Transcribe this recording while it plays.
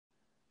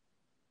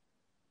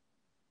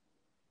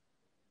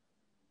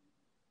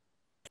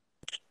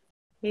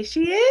Here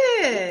she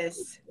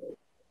is.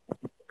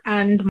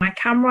 And my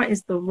camera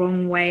is the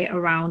wrong way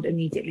around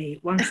immediately.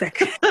 1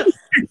 second.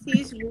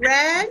 She's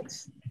red,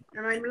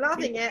 and I'm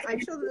loving it. I'm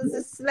sure there's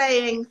a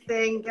slaying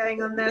thing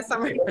going on there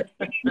somewhere.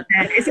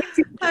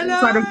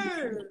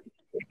 Hello.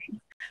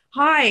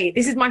 Hi,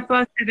 this is my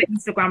first ever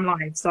Instagram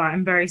live, so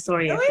I'm very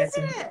sorry Oh, if is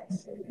there's it?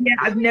 Yeah,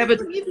 I've never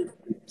You've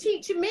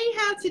teaching me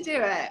how to do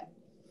it.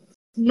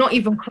 Not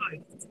even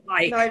close.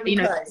 Like, Not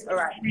even close. All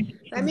right.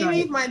 Let me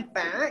move my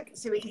back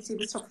so we can see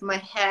the top of my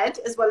head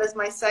as well as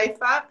my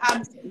sofa.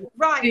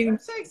 Right, I'm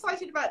so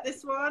excited about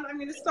this one. I'm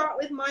going to start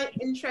with my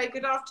intro.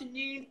 Good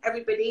afternoon,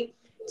 everybody.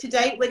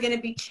 Today we're going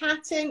to be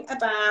chatting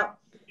about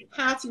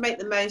how to make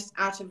the most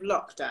out of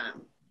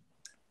lockdown.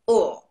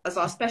 Or, as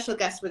our special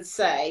guest would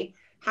say,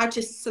 how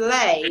to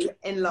slay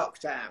in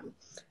lockdown.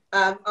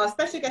 Our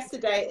special guest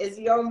today is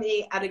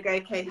Yomi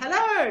Adegoke.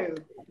 Hello,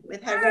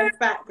 with her red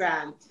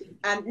background.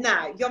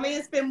 Now, Yomi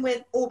has been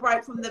with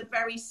AllBright from the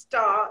very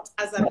start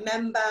as a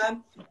member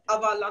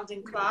of our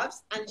London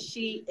clubs, and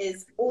she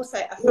is also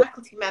a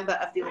faculty member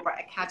of the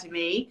AllBright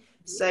Academy.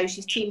 So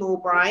she's Team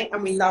AllBright,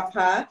 and we love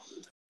her.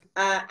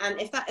 And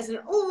if that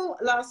isn't all,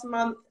 last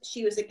month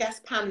she was a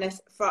guest panelist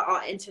for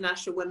our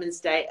International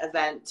Women's Day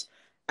event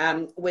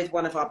with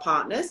one of our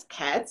partners,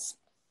 KEDS.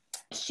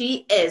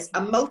 She is a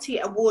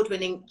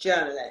multi-award-winning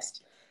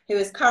journalist who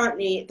is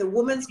currently the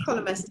woman's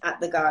columnist at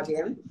The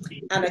Guardian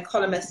and a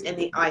columnist in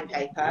the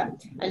iPaper.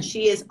 And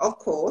she is, of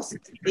course,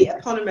 the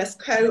eponymous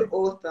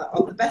co-author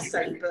of the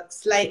best-selling book,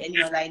 Slay in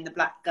Your Lane, The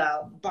Black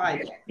Girl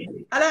Bible.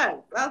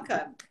 Hello,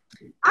 welcome.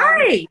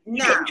 Hi.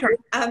 Now,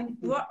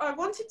 what I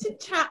wanted to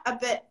chat a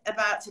bit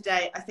about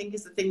today, I think,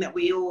 is the thing that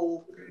we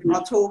all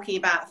are talking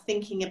about,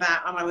 thinking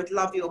about, and I would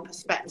love your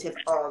perspective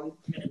on,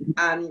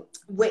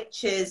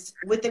 which is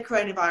with the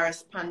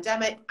coronavirus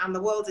pandemic and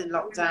the world in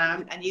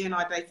lockdown, and you and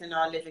I both in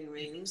our living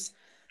rooms,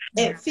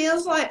 it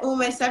feels like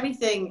almost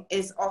everything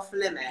is off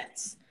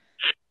limits.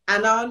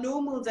 And our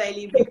normal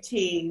daily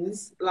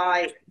routines,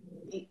 like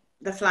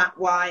the flat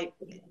white,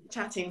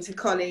 chatting to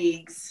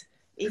colleagues,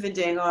 even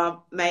doing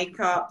our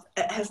makeup,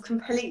 it has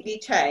completely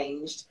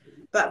changed.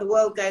 But the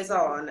world goes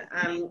on,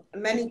 and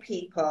many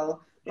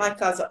people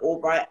like us at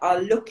AllBright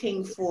are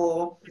looking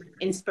for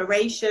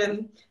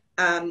inspiration.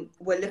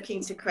 We're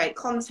looking to create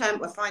content.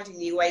 We're finding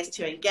new ways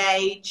to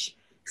engage.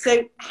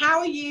 So how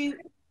are you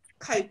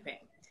coping?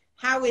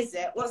 How is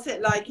it? What's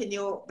it like in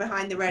your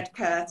behind the red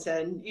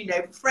curtain? You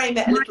know, frame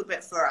it a little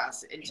bit for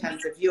us in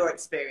terms of your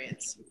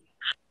experience.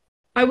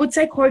 I would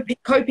say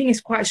coping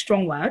is quite a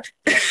strong word,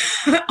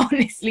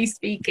 honestly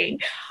speaking.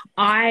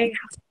 I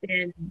have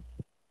been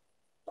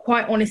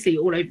quite honestly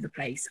all over the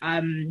place.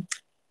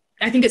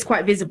 I think it's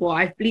quite visible.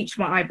 I've bleached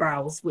my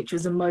eyebrows, which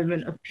was a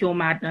moment of pure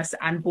madness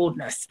and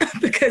boredness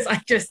because I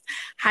just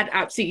had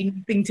absolutely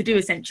nothing to do,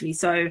 essentially.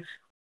 So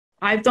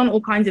I've done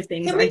all kinds of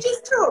things. Can we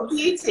just talk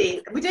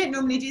beauty? We don't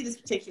normally do this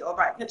particular,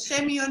 right? But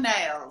show me your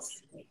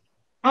nails.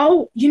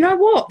 Oh, you know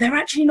what? They're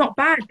actually not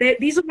bad.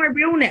 These are my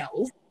real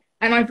nails.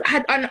 And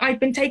I've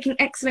been taking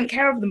excellent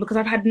care of them because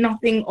I've had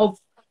nothing of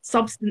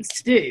substance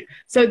to do.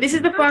 So this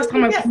is the first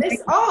time I've get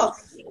this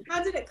off.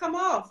 How did it come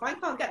off? I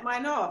can't get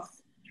mine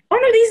off. Oh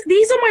no,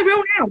 these are my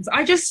real nails.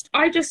 I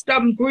just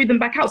grew them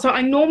back out. So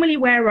I normally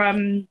wear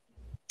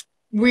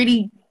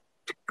really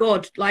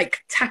like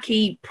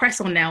tacky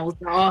press-on nails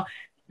that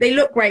they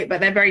look great, but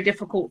they're very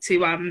difficult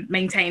to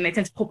maintain. They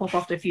tend to pop off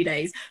after a few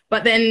days.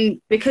 But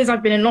then because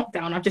I've been in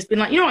lockdown, I've just been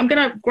like, I'm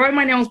gonna grow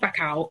my nails back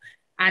out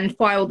and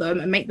file them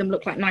and make them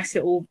look like nice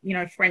little,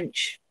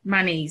 French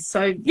manis.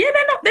 So yeah,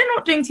 they're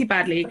not doing too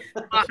badly.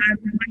 My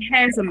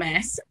hair's a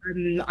mess.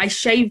 I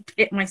shaved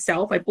it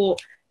myself. I bought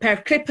a pair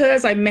of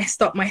clippers. I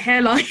messed up my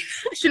hairline.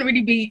 I shouldn't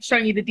really be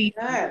showing you the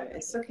details. No,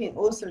 it's looking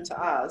awesome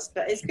to us,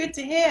 but it's good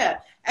to hear.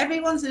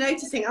 Everyone's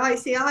noticing. I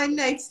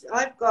noticed.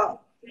 I've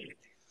got.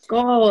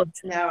 God.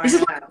 No, this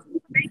is what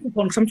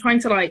because I'm trying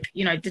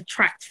to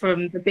detract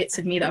from the bits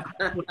of me that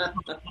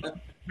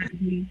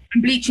I'm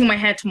bleaching my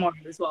hair tomorrow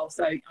as well.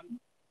 So I'm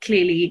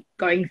clearly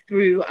going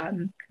through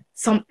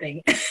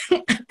something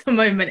at the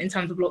moment in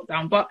terms of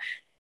lockdown, but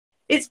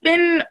it's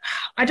been,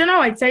 I don't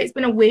know, I'd say it's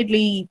been a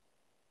weirdly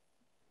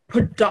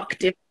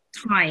productive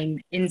time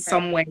in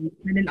some ways,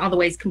 and in other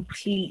ways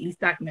completely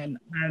stagnant.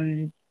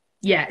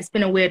 Yeah, it's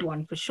been a weird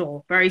one for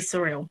sure. Very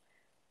surreal.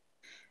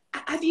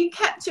 Have you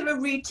kept to a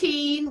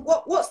routine?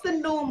 What's the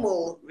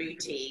normal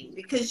routine?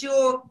 Because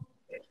you're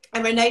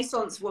a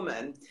Renaissance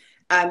woman,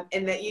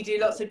 in that you do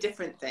lots of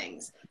different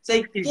things.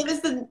 So give us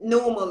the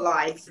normal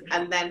life,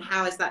 and then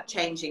how is that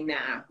changing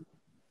now?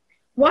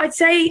 Well, I'd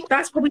say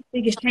that's probably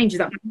the biggest change, is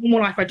that my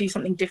normal life, I do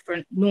something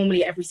different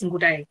normally every single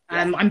day.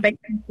 I'm based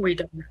in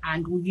Croydon,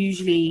 and we'll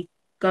usually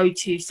go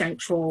to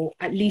Central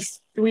at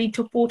least 3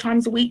 to 4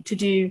 times a week to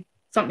do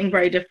something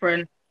very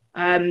different.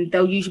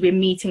 There'll usually be a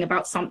meeting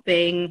about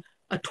something,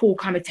 a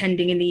talk I'm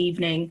attending in the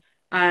evening,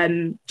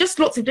 just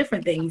lots of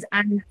different things.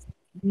 And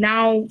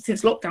now,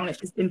 since lockdown, it's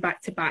just been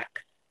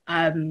back-to-back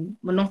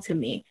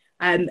monotony,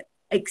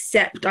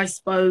 except I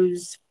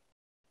suppose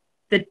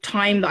the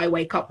time that I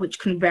wake up, which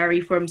can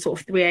vary from sort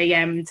of 3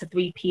 a.m. to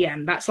 3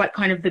 p.m. That's like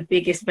kind of the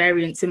biggest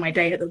variance in my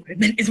day at the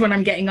moment, is when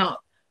I'm getting up.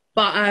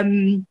 But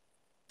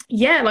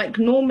yeah, like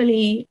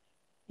normally,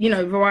 you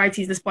know,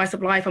 variety is the spice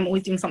of life. I'm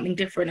always doing something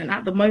different. And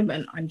at the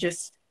moment,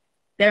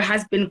 there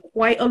has been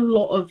quite a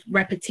lot of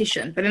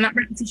repetition, but then that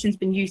repetition's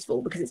been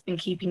useful because it's been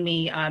keeping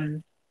me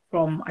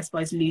from, I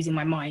suppose, losing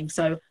my mind.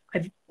 So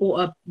I've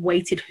bought a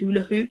weighted hula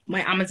hoop.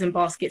 My Amazon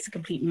basket's a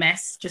complete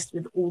mess, just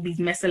with all these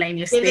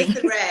miscellaneous things. Give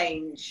us the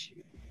range.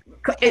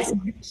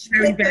 It's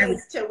very, very...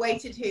 Clippers to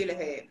weighted hula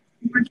hoop.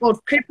 Oh my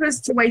God,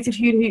 clippers to weighted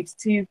hula hoops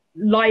to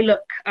lilac,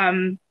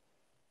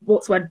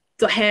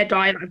 the hair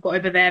dye that I've got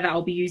over there that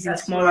I'll be using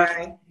tomorrow.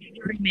 Right.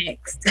 Very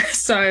mixed.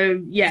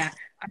 So yeah,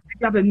 I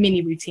have a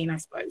mini routine, I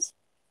suppose.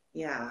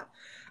 Yeah.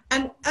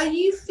 And are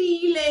you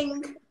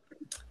feeling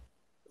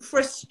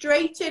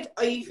frustrated?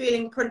 Are you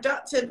feeling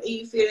productive? Are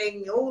you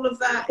feeling all of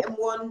that in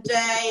one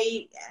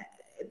day?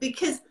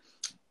 Because,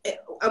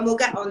 and we'll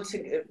get on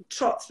to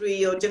trot through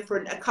your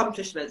different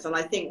accomplishments, and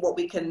I think what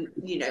we can,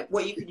 you know,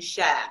 what you can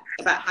share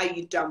about how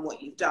you've done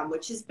what you've done,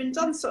 which has been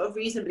done sort of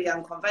reasonably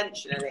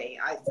unconventionally,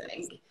 I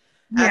think.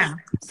 Yeah.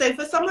 So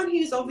for someone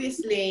who's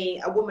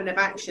obviously a woman of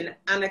action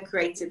and a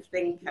creative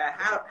thinker,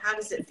 how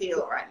does it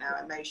feel right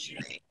now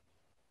emotionally?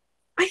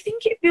 I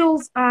think it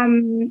feels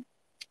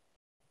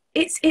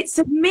it's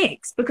a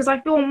mix, because I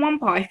feel on one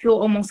part I feel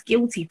almost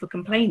guilty for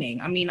complaining.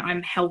 I mean,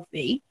 I'm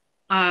healthy.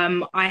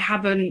 I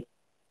haven't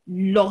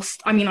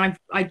lost. I mean,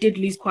 I did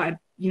lose quite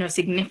a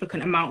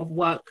significant amount of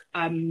work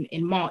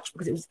in March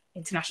because it was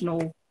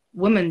International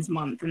Women's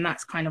Month, and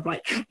that's kind of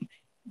like,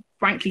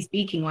 frankly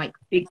speaking, like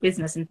big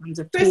business in terms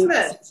of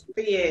Christmas talks.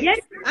 for you. Yes,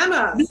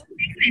 Emma.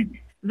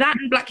 That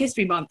and Black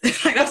History Month.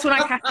 Like, that's when I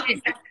cashed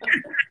in.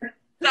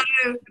 So,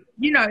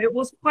 it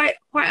was quite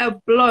a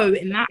blow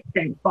in that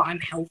sense, but I'm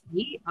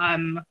healthy.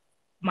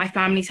 My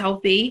family's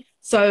healthy.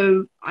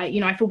 So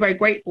I feel very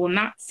grateful in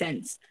that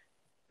sense.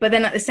 But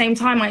then at the same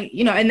time,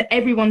 and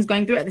everyone's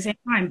going through it at the same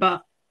time,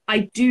 but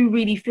I do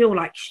really feel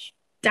like,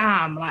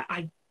 damn, like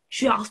I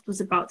just was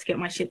about to get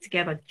my shit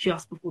together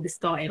just before this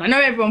started. I know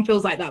everyone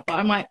feels like that, but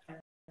I'm like,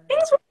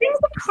 things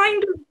were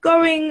kind of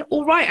going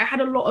all right. I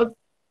had a lot of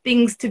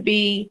things to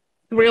be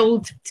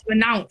thrilled to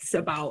announce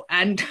about,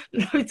 and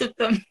loads of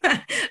them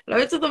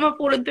have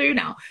fallen through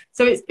now.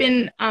 So it's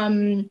been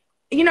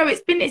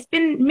it's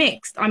been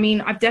mixed. I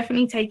mean, I've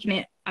definitely taken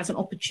it as an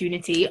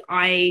opportunity.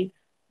 I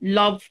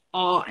love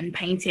art and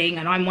painting,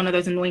 and I'm one of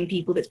those annoying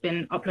people that's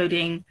been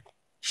uploading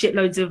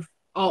shitloads of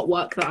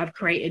artwork that I've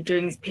created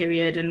during this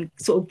period and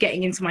sort of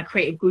getting into my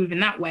creative groove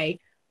in that way.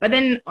 But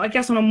then I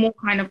guess on a more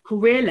kind of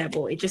career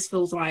level, it just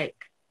feels like,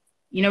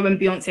 when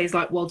Beyonce's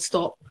like, world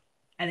stop,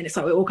 and then it's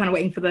like we're all kind of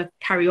waiting for the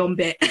carry on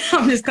bit.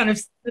 I'm just kind of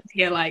stood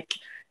here like,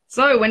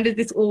 so when did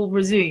this all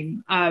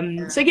resume?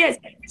 So yeah,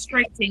 it's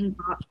frustrating,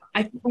 but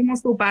I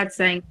almost feel bad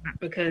saying that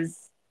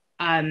because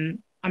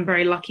I'm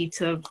very lucky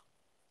to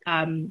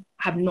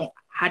have not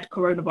had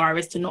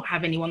coronavirus, to not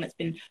have anyone that's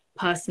been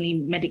personally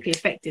medically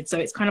affected. So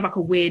it's kind of like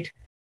a weird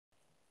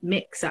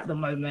mix at the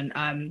moment.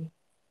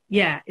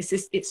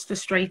 It's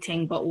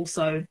frustrating, but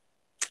also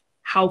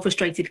how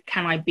frustrated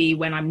can I be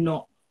when I'm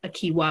not a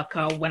key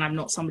worker, when I'm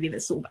not somebody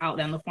that's sort of out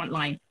there on the front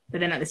line? But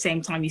then at the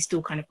same time, you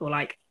still kind of feel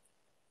like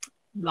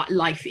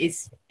life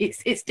is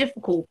it's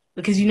difficult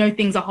because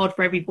things are hard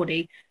for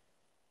everybody,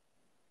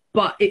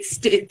 but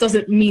it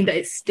doesn't mean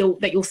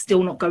that you're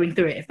still not going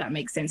through it, if that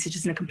makes sense. It's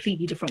just in a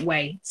completely different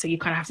way. So you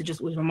kind of have to just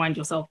always remind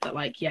yourself that,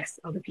 like, yes,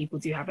 other people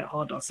do have it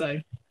harder. So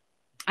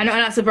I know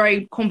that's a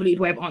very convoluted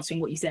way of answering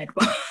what you said,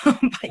 but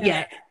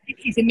yeah,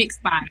 it's a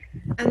mixed bag.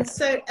 And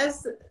so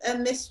as a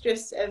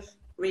mistress of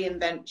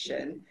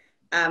reinvention,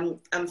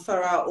 and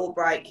for our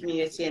AllBright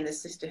community and the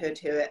sisterhood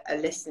who are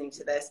listening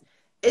to this,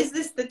 is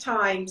this the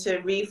time to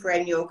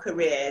reframe your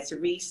career, to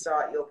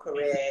restart your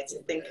career,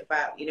 to think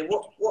about,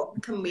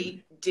 what can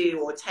we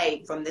do or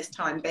take from this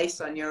time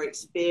based on your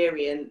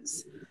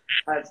experience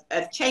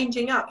of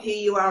changing up who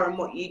you are and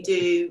what you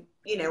do,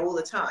 all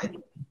the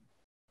time?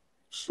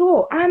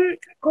 Sure.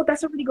 God,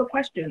 that's a really good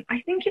question.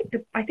 I think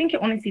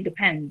it honestly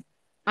depends.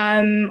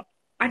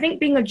 I think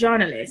being a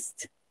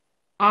journalist,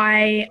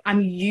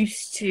 I'm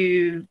used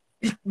to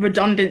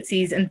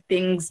redundancies and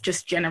things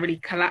just generally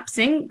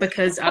collapsing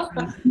because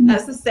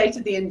that's the state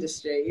of the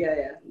industry.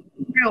 Yeah.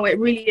 No, it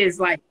really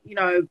is. Like,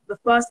 the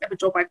first ever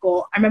job I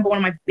got, I remember one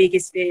of my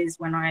biggest fears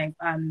when I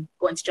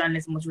got into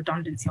journalism was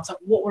redundancy. I was like,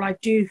 what will I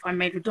do if I'm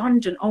made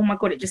redundant? Oh my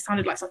God, it just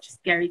sounded like such a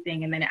scary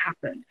thing. And then it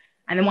happened.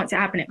 And then once it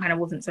happened, it kind of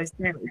wasn't so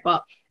scary.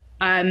 But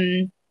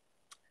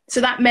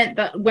so that meant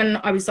that when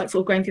I was like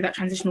sort of going through that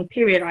transitional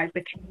period, I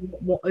became a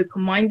lot more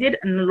open-minded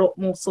and a lot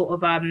more sort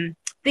of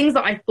things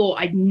that I thought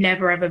I'd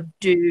never ever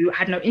do,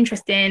 had no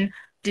interest in,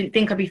 didn't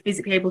think I'd be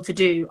physically able to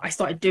do, I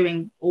started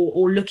doing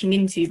or looking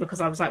into, because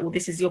I was like, well,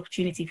 this is the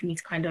opportunity for me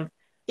to kind of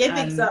give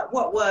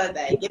what were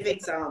they? Give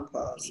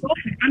examples.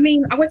 I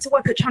mean, I went to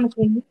work at Channel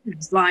 4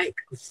 News. Like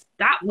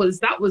that was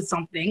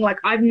something. Like,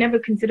 I've never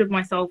considered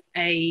myself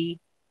a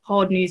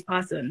hard news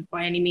person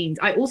by any means.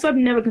 I also have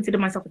never considered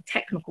myself a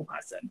technical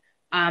person.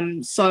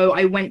 So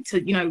I went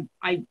to,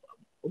 I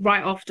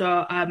right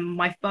after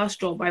my first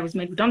job I was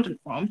made redundant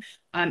from.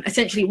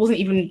 Essentially, it wasn't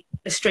even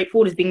as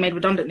straightforward as being made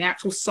redundant. The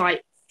actual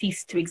site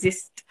ceased to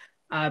exist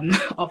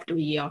after a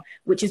year,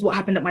 which is what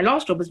happened at my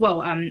last job as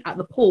well, at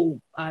the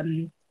Pool,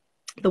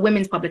 the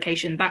women's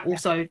publication. That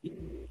also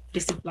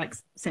just like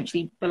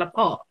essentially fell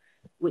apart.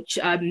 Which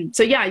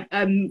so yeah,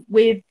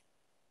 with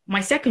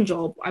my second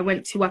job, I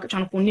went to work at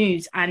Channel 4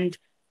 News, and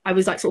I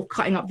was like sort of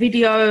cutting up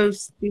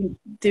videos,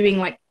 doing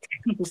like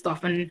technical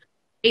stuff. And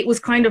it was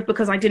kind of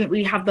because I didn't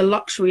really have the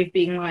luxury of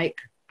being like,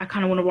 I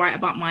kind of want to write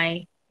about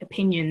my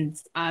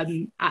opinions at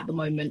the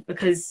moment,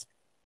 because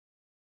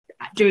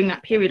during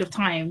that period of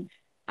time,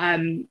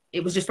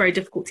 it was just very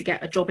difficult to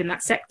get a job in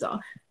that sector.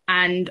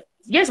 And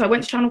yes, I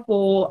went to Channel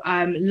 4,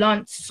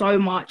 learned so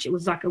much. It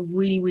was like a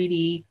really,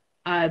 really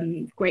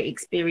great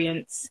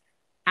experience,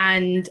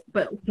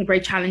 but also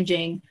very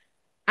challenging.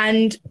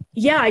 And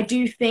yeah, I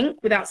do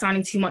think, without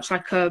sounding too much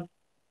like a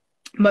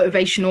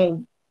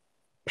motivational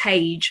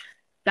page,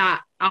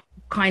 that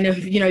kind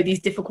of, you know,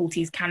 these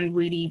difficulties can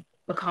really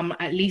become,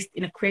 at least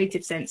in a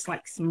creative sense,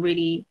 like some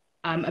really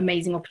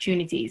amazing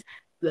opportunities.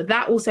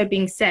 That also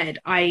being said,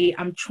 I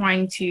am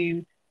trying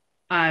to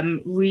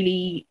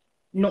really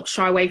not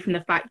shy away from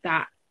the fact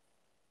that,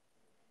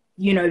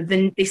 you know,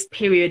 then this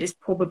period is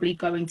probably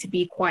going to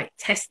be quite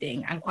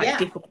testing and quite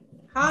difficult.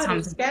 Hard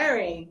and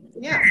scary.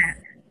 Yeah.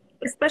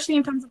 Especially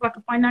in terms of like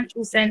a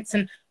financial sense.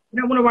 And I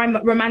don't want to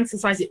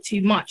romanticize it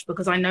too much,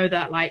 because I know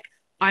that like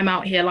I'm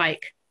out here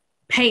like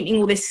painting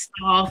all this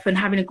stuff and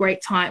having a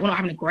great time. Well, not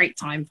having a great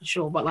time for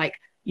sure, but like,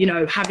 you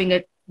know, having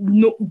a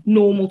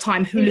normal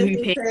time hula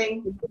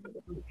hooping.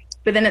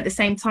 But then at the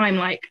same time,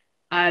 like,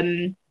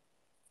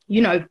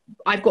 you know,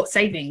 I've got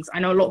savings. I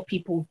know a lot of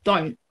people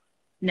don't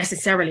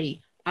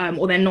necessarily,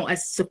 or they're not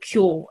as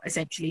secure,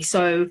 essentially.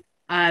 So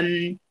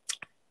I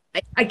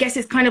guess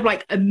it's kind of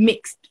like a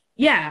mixed.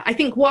 Yeah, I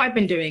think what I've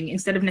been doing,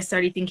 instead of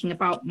necessarily thinking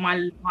about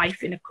my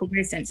life in a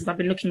career sense, is I've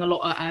been looking a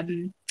lot at,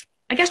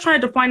 I guess, trying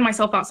to define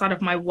myself outside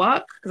of my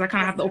work, because I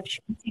kind of have the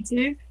opportunity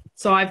to.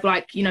 So I've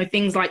like, you know,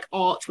 things like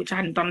art, which I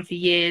hadn't done for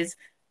years,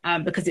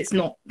 because it's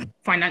not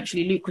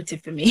financially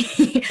lucrative for me.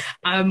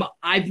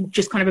 I've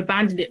just kind of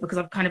abandoned it, because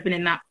I've kind of been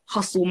in that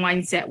hustle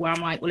mindset where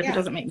I'm like, well, if it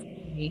doesn't make me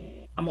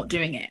money, I'm not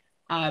doing it.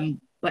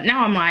 But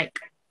now I'm like,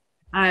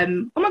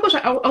 oh my gosh,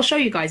 I'll show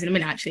you guys in a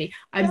minute, actually.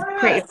 I've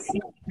created.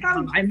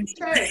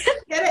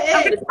 Get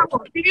it in.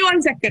 Give me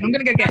 1 second. I'm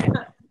going to go get it.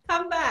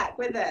 Come back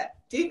with it.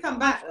 Do come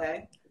back, though.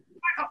 Right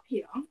up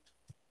here.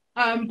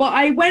 But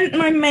I went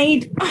and I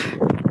made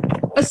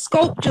a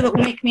sculpture that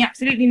will make me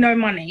absolutely no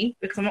money,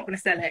 because I'm not going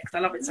to sell it, because I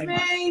love it so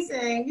much.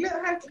 Amazing. Look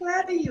how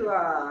clever you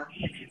are.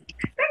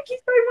 Thank you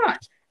so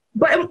much.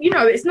 But, you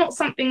know, it's not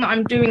something that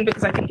I'm doing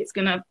because I think it's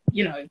going to,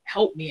 you know,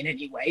 help me in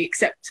any way,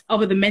 except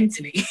other than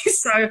mentally.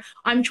 So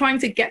I'm trying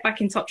to get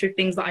back in touch with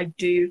things that I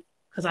do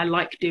because I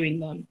like doing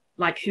them,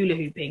 like hula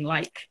hooping,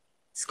 like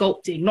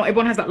sculpting. Not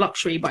everyone has that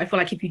luxury, but I feel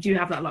like if you do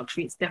have that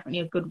luxury, it's definitely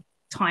a good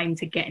time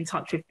to get in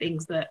touch with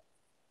things that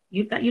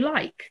you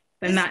like.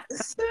 And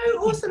that's so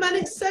awesome, and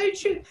it's so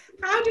true.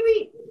 How do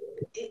we?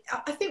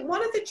 I think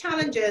one of the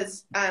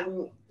challenges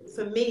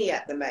for me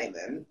at the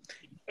moment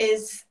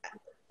is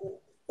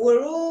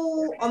we're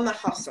all on the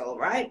hustle,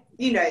 right?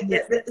 You know,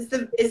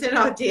 it's in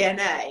our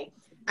DNA,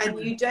 and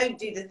you don't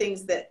do the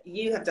things that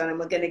you have done, and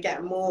we're going to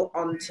get more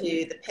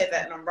onto the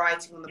pivot and on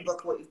writing on the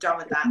book, what you've done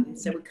with that, and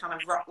so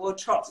we'll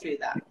trot through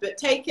that. But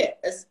take it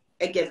as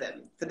a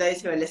given. For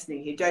those who are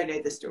listening who don't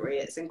know the story,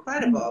 it's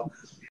incredible.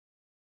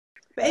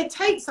 But it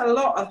takes a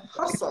lot of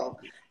hustle,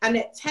 and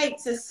it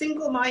takes a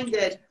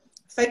single-minded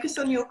focus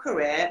on your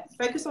career,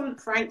 focus on,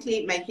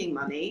 frankly, making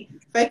money,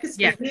 focus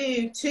for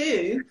you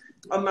too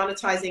on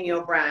monetizing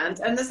your brand.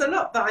 And there's a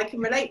lot that I can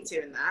relate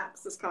to in that,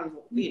 because it's kind of,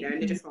 you know,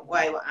 in a different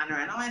way what Anna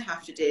and I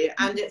have to do.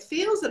 And it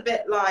feels a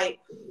bit like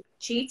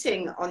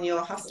cheating on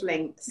your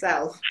hustling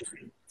self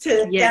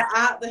to get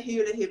out the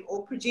hula hoop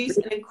or produce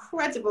an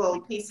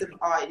incredible piece of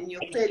art. And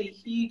you're clearly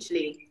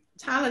hugely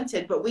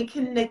talented, but we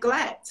can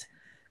neglect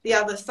the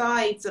other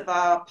sides of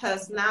our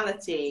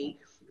personality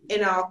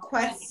in our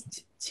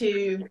quest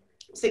to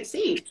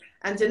succeed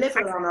and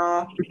deliver on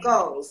our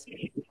goals.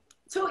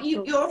 So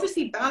you're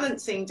obviously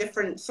balancing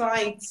different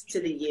sides to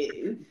the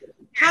you.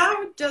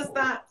 How does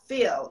that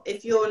feel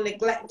if you're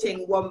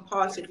neglecting one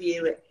part of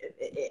you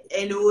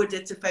in order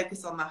to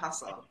focus on the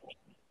hustle?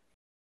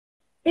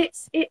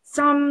 It's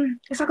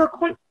like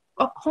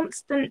a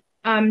constant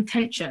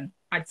tension,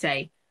 I'd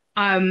say.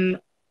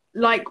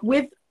 Like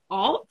with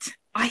art,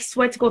 I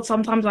swear to God,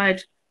 sometimes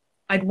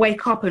I'd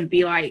wake up and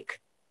be like,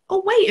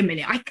 oh, wait a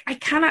minute, I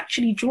can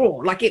actually draw.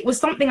 Like, it was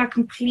something I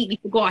completely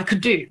forgot I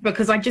could do,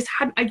 because I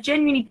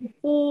genuinely,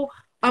 before,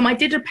 I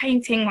did a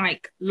painting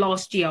like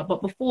last year,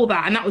 but before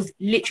that, and that was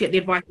literally at the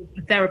advice of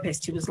a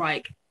therapist who was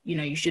like, you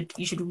know, you should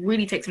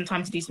really take some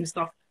time to do some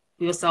stuff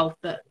for yourself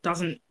that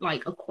doesn't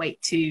like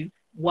equate to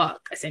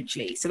work,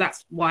 essentially. So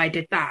that's why I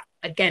did that.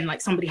 Again,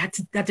 like somebody had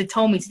to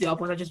tell me to do it,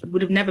 otherwise I just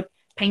would have never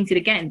painted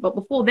again. But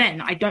before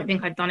then, I don't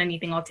think I'd done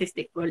anything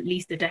artistic for at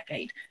least a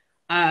decade.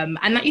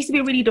 And that used to be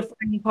a really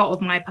defining part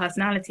of my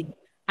personality.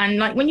 And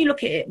like when you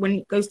look at it, when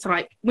it goes to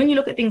like, when you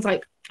look at things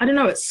like, I don't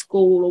know, at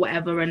school or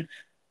whatever, and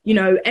you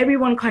know,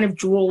 everyone kind of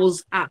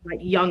draws at like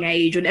young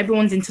age, and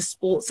everyone's into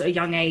sports at a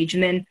young age,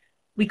 and then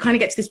we kind of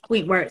get to this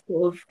point where it's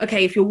sort of,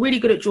 okay, if you're really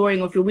good at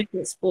drawing or if you're really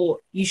good at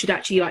sport, you should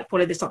actually like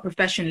follow this up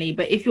professionally.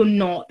 But if you're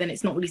not, then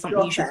it's not really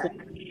something you should follow.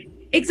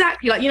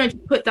 Exactly. Like, you know,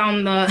 just put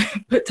down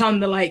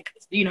the like,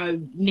 you know,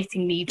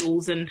 knitting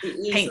needles and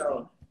paint.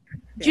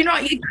 Do you know,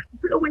 you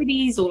put away the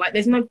easel. Like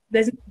there's no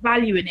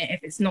value in it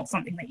if it's not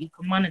something that you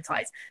can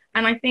monetize.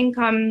 And I think,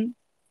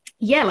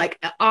 yeah, like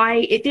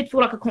it did feel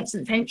like a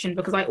constant tension,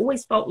 because I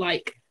always felt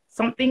like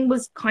something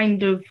was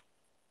kind of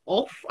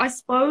off, I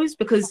suppose,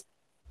 because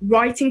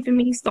writing for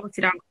me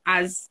started out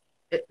as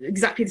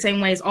exactly the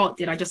same way as art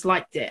did. I just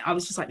liked it. I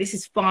was just like, this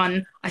is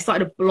fun. I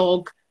started a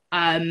blog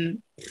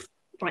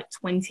like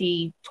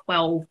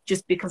 2012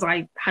 just because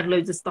I had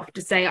loads of stuff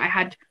to say. I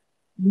had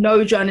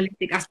no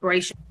journalistic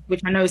aspiration,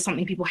 which I know is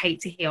something people hate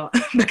to hear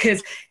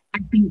because I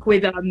think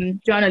with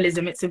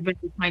journalism, it's a very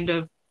kind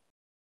of,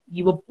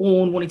 you were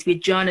born wanting to be a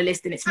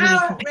journalist, and it's really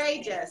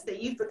outrageous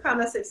that you've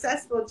become a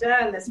successful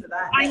journalist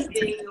without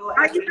being your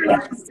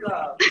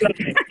job.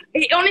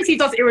 It honestly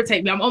does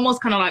irritate me. I'm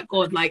almost kind of like,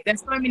 God, like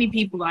there's so many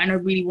people that I know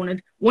really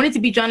wanted to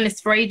be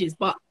journalists for ages,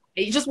 but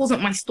it just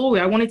wasn't my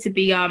story. I wanted to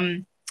be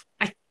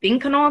I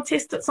think an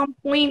artist at some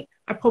point.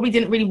 I probably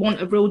didn't really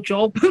want a real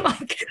job,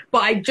 like,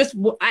 but I just,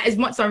 as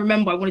much as I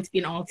remember, I wanted to be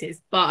an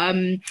artist. But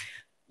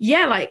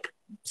yeah, like,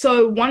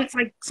 so once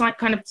I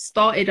kind of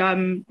started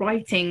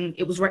writing,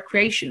 it was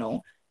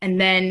recreational, and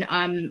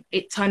then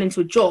it turned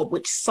into a job,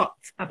 which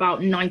sucked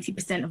about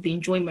 90% of the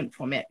enjoyment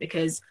from it,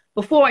 because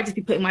before I'd just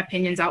be putting my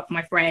opinions out for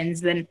my friends,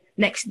 then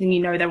next thing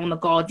you know, they're on The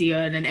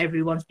Guardian and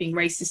everyone's being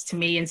racist to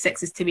me and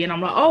sexist to me, and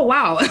I'm like, oh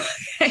wow.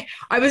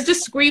 I was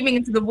just screaming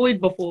into the void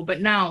before,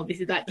 but now this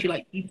is actually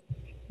like,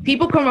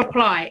 people can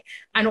reply,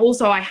 and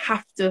also I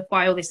have to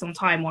file this on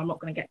time or I'm not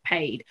going to get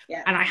paid.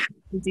 Yeah. And I have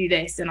to do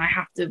this, and I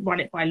have to run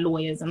it by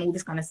lawyers and all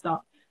this kind of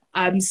stuff.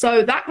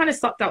 So that kind of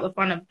sucked out the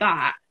fun of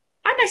that.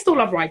 And I still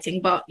love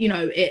writing, but you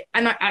know,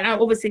 and I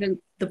obviously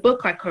the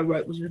book I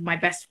co-wrote was with my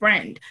best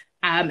friend,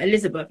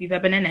 Elizabeth, you've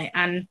ever been in it.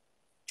 And,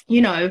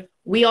 you know,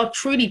 we are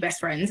truly best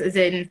friends, as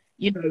in,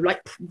 you know,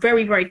 like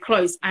very, very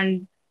close.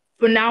 And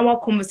for now, our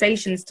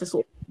conversations to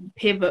sort of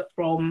pivot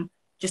from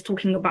just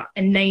talking about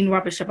inane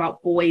rubbish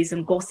about boys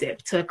and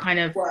gossip to kind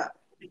of,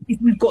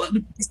 we've got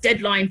this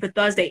deadline for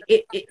Thursday.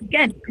 It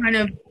again,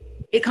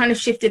 it kind of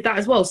shifted that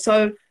as well.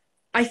 So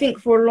I think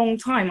for a long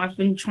time, I've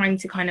been trying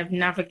to kind of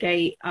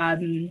navigate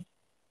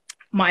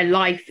my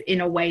life in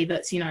a way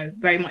that's, you know,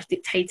 very much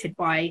dictated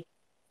by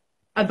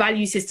a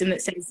value system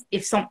that says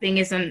if something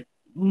isn't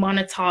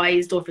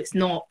monetized, or if it's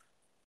not,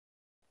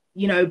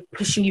 you know,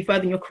 pushing you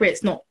further in your career,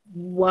 it's not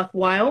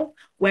worthwhile.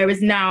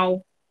 Whereas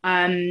now,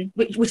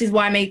 which is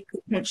why I made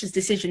a conscious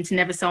decision to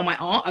never sell my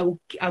art.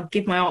 I'll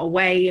give my art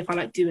away if I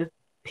like do a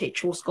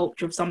picture or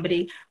sculpture of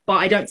somebody, but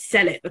I don't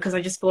sell it because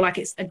I just feel like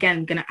it's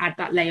again going to add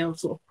that layer of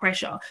sort of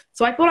pressure.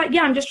 So I feel like,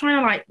 yeah, I'm just trying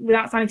to, like,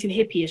 without sounding too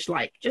hippie-ish,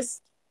 like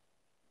just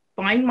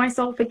find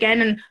myself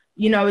again. And,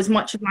 you know, as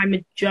much as I'm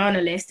a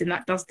journalist and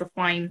that does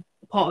define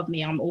part of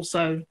me, I'm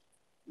also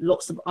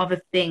lots of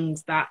other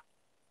things that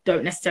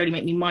don't necessarily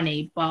make me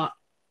money, but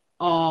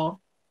are,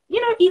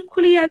 you know,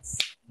 equally as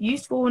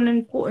useful and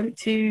important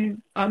to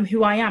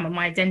who I am and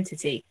my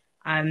identity.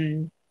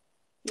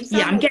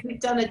 You've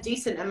done a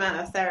decent amount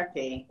of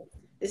therapy.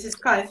 This is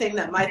the kind of thing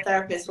that my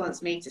therapist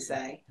wants me to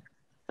say.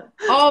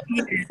 Oh,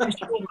 yeah, for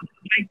sure.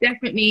 I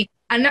definitely,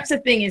 and that's the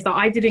thing, is that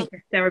I didn't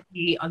get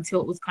therapy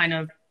until it was kind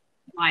of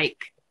like,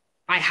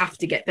 I have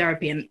to get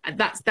therapy. And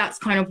that's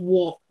kind of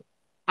what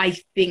I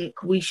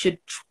think we should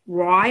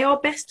try our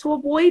best to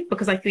avoid,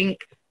 because I think,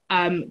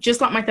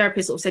 just like my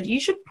therapist sort of said, you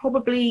should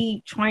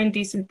probably try and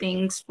do some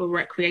things for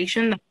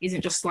recreation that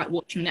isn't just like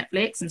watching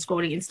Netflix and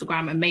scrolling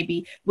Instagram, and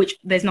maybe, which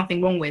there's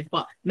nothing wrong with,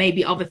 but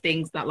maybe other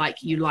things that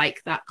like you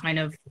like that kind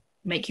of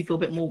make you feel a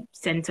bit more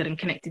centered and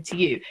connected to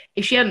you.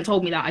 If she hadn't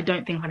told me that, I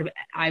don't think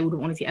I would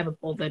have honestly ever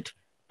bothered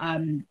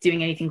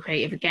doing anything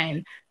creative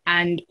again.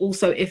 And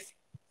also, if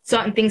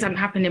certain things hadn't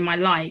happened in my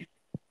life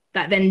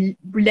that then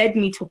led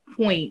me to a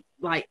point,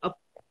 like a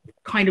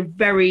kind of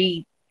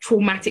very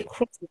traumatic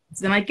crossroads,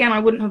 then again I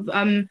wouldn't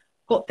have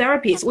got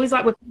therapy. It's always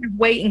like we're kind of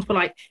waiting for,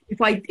 like,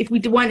 if we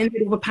weren't in the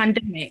middle of a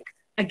pandemic,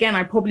 again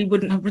I probably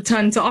wouldn't have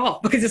returned to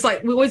art, because it's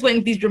like we're always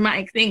waiting for these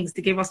dramatic things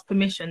to give us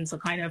permission to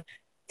kind of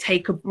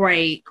take a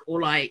break,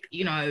 or like,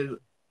 you know,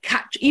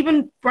 catch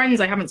even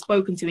friends I haven't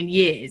spoken to in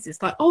years.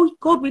 It's like, oh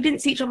God, we didn't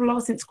see each other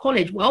last since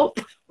college. Well,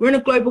 we're in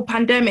a global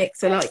pandemic,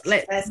 so like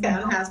let's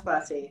get on a house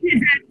party.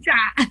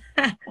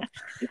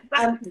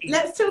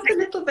 Let's talk a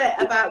little bit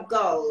about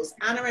goals.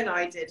 Anna and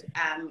I did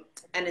an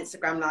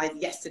Instagram live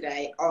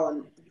yesterday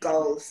on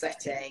goal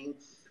setting,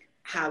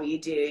 how you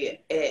do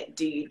it,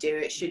 do you do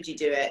it, should you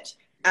do it?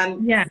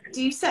 Yeah.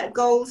 Do you set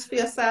goals for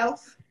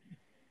yourself?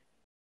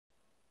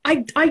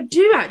 I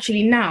do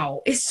actually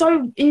now. It's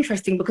so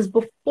interesting, because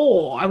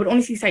before, I would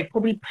honestly say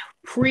probably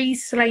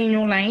pre-Slay in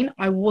Your Lane,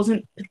 I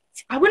wouldn't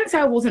say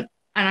I wasn't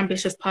an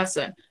ambitious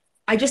person.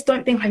 I just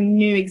don't think I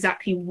knew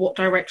exactly what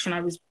direction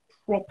I was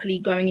properly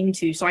going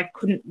into. So I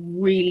couldn't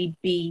really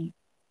be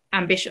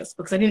ambitious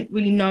because I didn't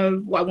really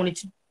know what I wanted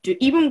to do.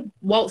 Even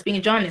whilst being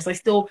a journalist, I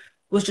still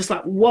was just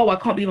like, whoa, I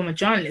can't believe I'm a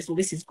journalist. Well,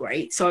 this is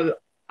great. So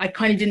I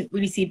kind of didn't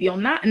really see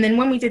beyond that. And then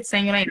when we did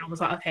Saying Your Lane, I was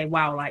like, okay,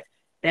 wow, like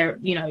there,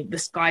 you know, the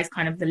sky's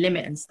kind of the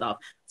limit and stuff.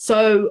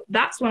 So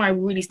that's when I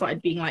really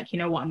started being like, you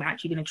know what, I'm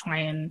actually going to try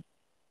and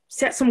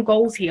set some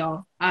goals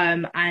here,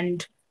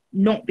 and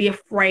not be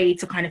afraid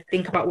to kind of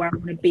think about where I'm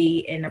going to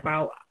be in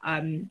about,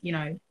 you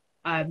know,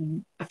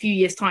 a few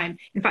years' time.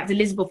 In fact,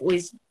 Elizabeth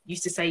always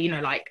used to say, you know,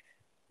 like,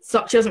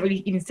 so she doesn't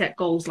really even set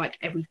goals like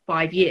every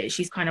 5 years.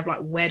 She's kind of like,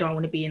 where do I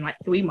want to be in like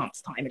 3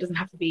 months' time? It doesn't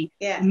have to be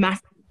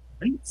massive,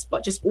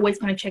 but just always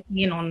kind of checking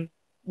in on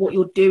what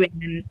you're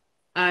doing.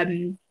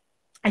 And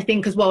I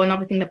think as well,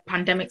 another thing the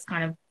pandemic's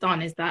kind of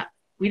done is that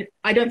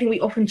I don't think we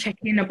often check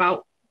in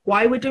about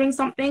why we're doing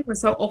something. We're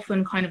so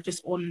often kind of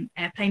just on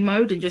airplane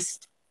mode and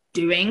just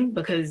doing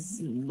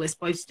because we're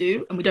supposed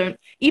to. And we don't,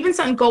 even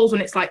certain goals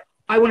when it's like,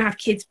 I want to have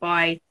kids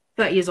by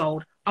 30 years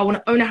old. I want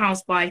to own a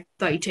house by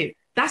 32.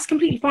 That's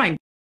completely fine.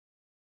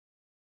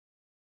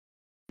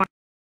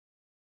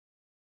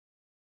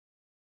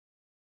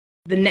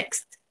 The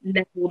next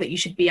level that you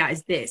should be at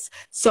is this.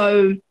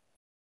 So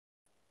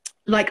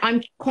like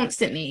I'm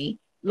constantly,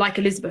 like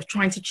Elizabeth,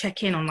 trying to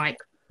check in on like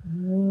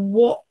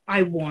what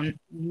I want,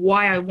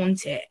 why I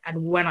want it,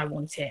 and when I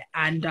want it.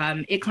 And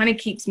it kind of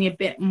keeps me a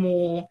bit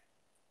more,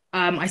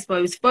 I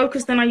suppose,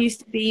 focused than I used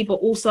to be, but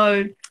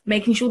also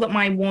making sure that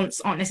my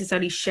wants aren't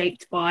necessarily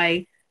shaped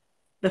by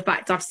the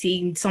fact I've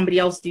seen somebody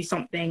else do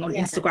something on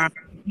Instagram.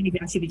 Maybe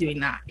I should be doing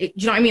that. Do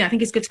you know what I mean? I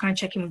think it's good to kind of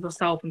check in with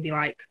yourself and be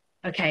like,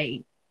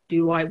 okay,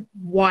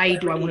 why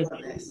do I want to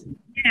do this?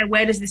 Yeah,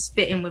 where does this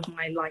fit in with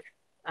my life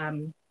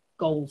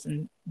goals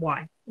and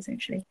why,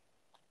 essentially?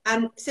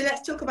 And so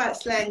let's talk about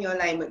Slaying Your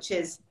Lane, which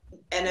is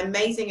an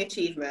amazing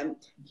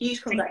achievement.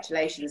 Huge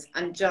congratulations,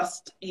 and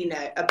just, you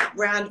know, a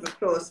round of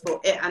applause for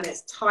it and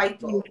its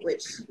title,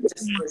 which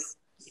just was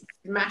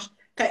smashed.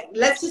 Okay,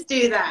 let's just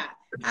do that.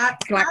 How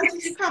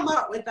did you come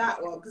up with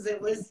that one? Because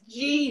it was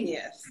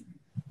genius.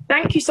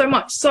 Thank you so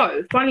much.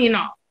 So, funny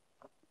enough,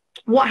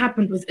 what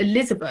happened was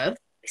Elizabeth,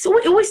 so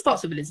it always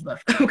starts with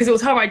Elizabeth because it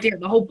was her idea.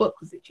 The whole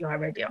book was literally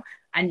her idea.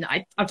 And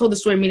I've told the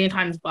story a million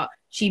times, but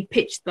she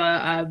pitched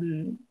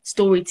the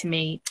story to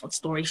me.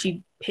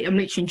 I'm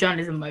literally in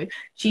journalism mode.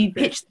 She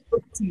pitched the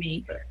book to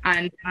me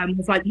and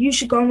was like, you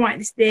should go and write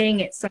this thing.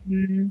 It's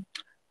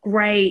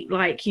great.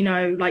 Like, you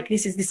know, like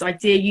this is this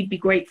idea. You'd be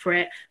great for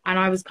it. And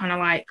I was kind of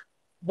like,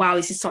 wow,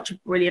 this is such a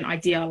brilliant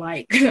idea.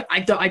 Like, I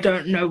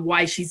don't know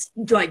why she's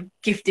like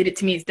gifted it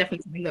to me. It's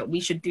definitely something that we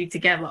should do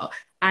together.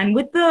 And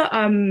with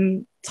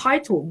the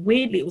title,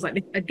 weirdly, it was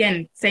like,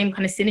 again, same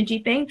kind of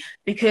synergy thing,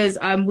 because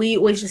we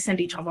always just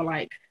send each other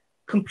like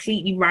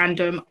completely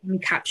random,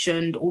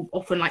 uncaptioned, or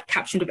often like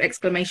captioned with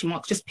exclamation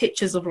marks, just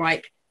pictures of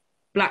like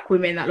Black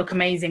women that look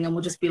amazing. And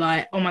we'll just be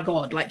like, oh my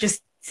God, like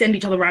just send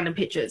each other random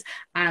pictures.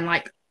 And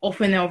like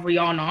often they're of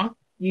Rihanna,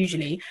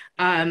 usually,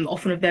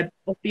 often of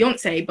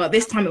Beyonce, but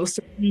this time it was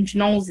Solange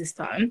Knowles this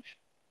time.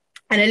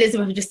 And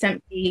Elizabeth just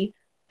sent me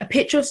a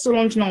picture of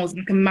Solange Knowles in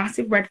like a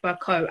massive red fur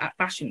coat at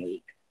Fashion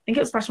Week. I think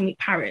it was Fashion Week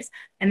Paris.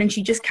 And then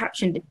she just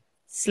captioned it,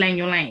 Slaying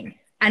Your Lane.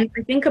 And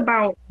I think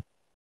about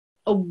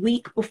a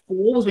week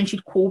before was when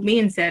she'd called me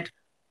and said,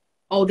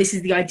 oh, this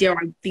is the idea I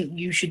think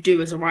you should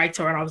do as a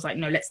writer. And I was like,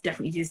 no, let's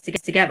definitely do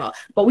this together.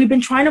 But we've been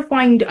trying to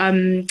find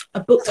a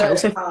book title.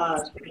 So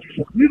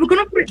we were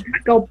going to put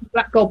it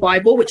Black Girl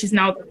Bible, which is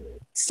now the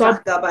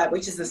subtitle.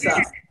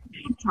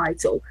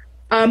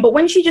 But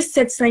when she just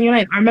said Saying Your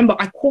Lane, I remember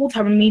I called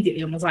her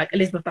immediately and was like,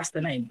 Elizabeth, that's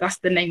the name. That's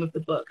the name of the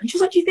book. And she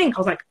was like, do you think?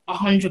 I was like,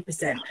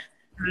 100%.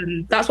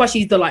 That's why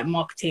she's the like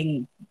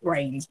marketing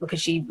brains,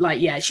 because she like,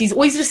 yeah, she's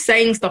always just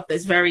saying stuff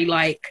that's very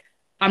like,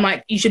 I'm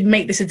like, you should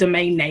make this a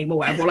domain name or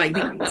whatever. Like,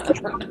 but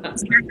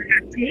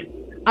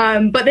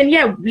then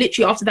yeah,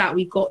 literally after that,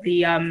 we got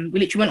the we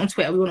literally went on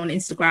Twitter, we went on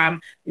Instagram,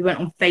 we went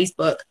on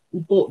Facebook,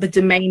 we bought the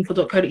domain for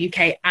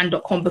 .co.uk and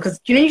 .com, because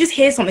you know, you just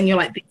hear something, you're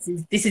like,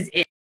 this is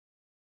it.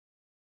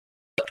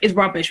 It's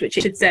rubbish, which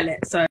it should sell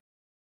it. So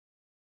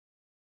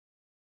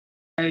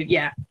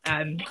yeah.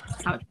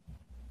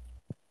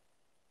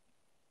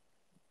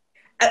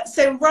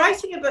 So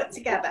writing a book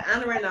together,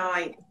 Anna and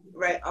I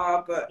wrote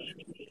our book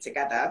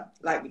together,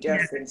 like we do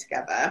everything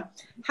together.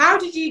 How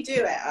did you do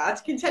it? I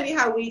can tell you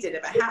how we did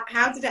it, but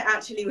how did it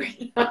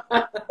actually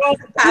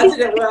how did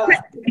it work?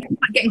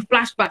 Getting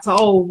flashbacks,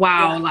 oh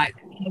wow, like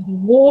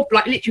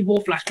literally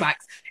war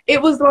flashbacks.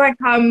 It was like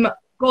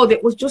God,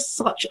 it was just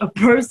such a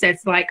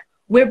process. Like,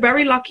 we're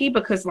very lucky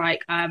because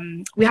like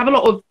we have a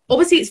lot of,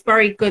 obviously it's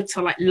very good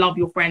to like love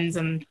your friends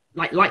and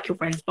like your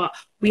friends, but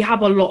we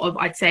have a lot of,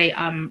 I'd say,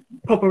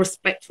 proper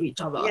respect for each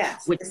other.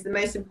 Yes, which is the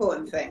most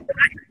important thing.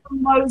 The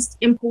most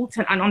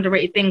important and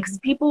underrated thing, because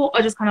people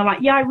are just kind of like,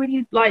 yeah, I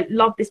really like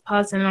love this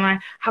person and I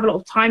have a lot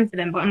of time for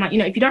them, but I'm like, you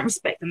know, if you don't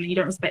respect them, then you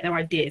don't respect their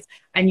ideas,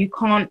 and you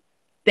can't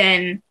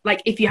then,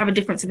 like, if you have a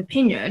difference of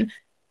opinion,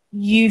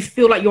 you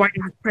feel like your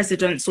idea has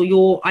precedence or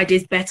your idea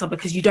is better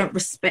because you don't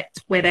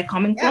respect where they're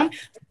coming from.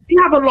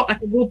 You have a lot,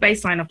 like a real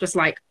baseline of just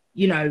like,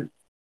 you know,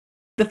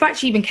 the fact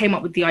she even came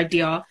up with the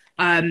idea,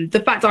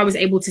 the fact I was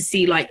able to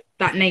see like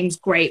that name's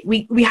great.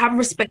 We have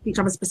respect each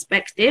other's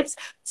perspectives.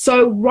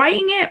 So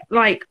writing it,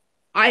 like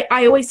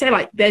I always say,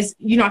 like there's,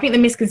 you know, I think the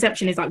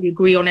misconception is like we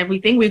agree on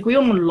everything. We agree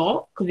on a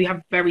lot because we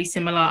have very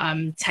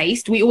similar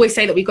taste. We always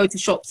say that we go to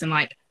shops and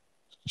like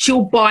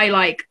she'll buy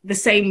like the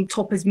same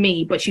top as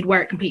me, but she'd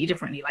wear it completely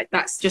differently. Like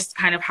that's just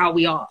kind of how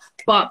we are.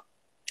 But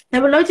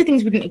there were loads of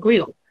things we didn't agree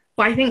on.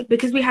 But I think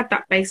because we had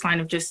that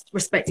baseline of just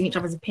respecting each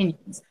other's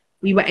opinions,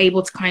 we were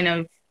able to kind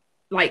of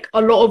like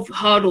a lot of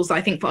hurdles that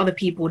I think for other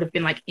people would have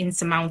been like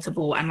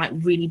insurmountable and like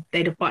really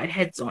they'd have butted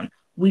heads on.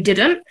 We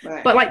didn't.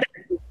 Right. But like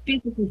the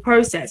beautiful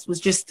process was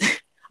just,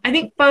 I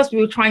think first we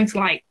were trying to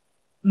like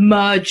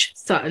merge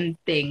certain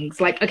things.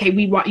 Like, okay,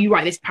 you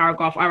write this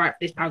paragraph, I write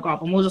this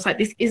paragraph, and we're just like,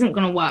 this isn't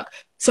going to work.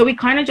 So we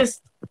kind of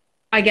just,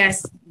 I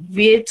guess,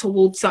 veered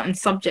towards certain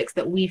subjects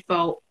that we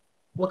felt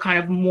were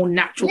kind of more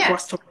natural for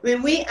us to. I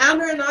mean,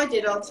 Anna and I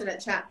did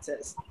alternate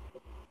chapters.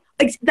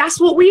 That's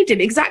what we did,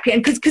 exactly,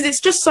 and because it's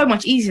just so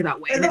much easier that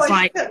way. And it's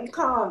like you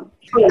can't.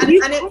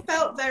 And it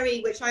felt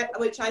very, which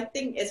I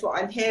think is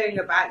what I'm hearing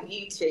about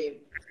you two,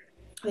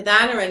 with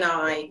Anna and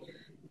I.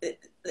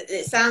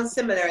 It sounds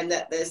similar in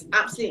that there's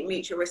absolute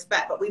mutual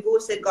respect, but we've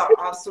also got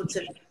our sort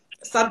of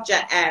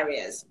subject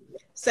areas.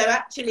 So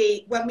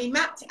actually, when we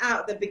mapped it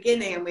out at the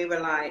beginning, and we were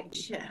like,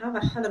 shit, how the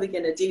hell are we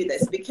going to do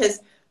this?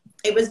 Because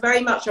it was very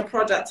much a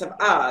product of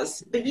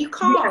us. But you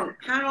can't.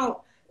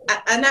 How?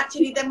 And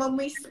actually, then when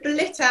we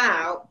split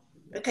out,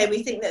 okay,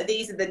 we think that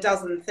these are the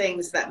dozen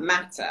things that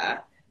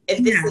matter.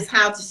 If this is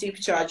how to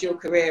supercharge your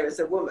career as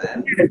a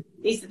woman,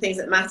 these are the things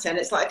that matter. And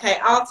it's like, okay,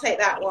 I'll take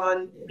that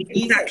one,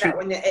 you take that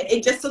one.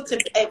 It just sort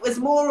of, it was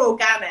more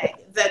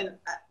organic than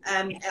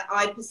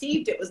I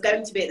perceived it was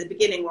going to be at the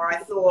beginning, where I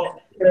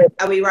thought,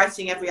 are we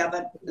writing every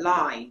other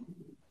line?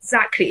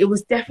 Exactly. It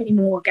was definitely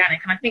more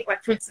organic. And I think,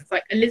 like, for instance,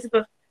 like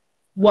Elizabeth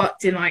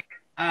worked in like,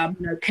 you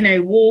know, Canary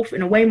Wharf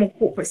in a way more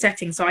corporate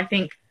setting. So I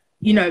think,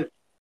 you know,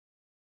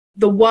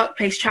 the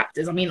workplace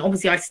chapters, I mean,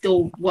 obviously I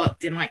still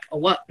worked in like a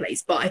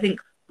workplace, but I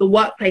think the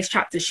workplace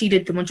chapters, she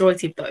did the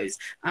majority of those.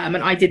 And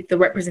I did the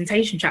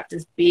representation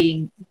chapters,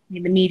 being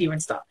in the media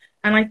and stuff.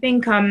 And I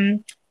think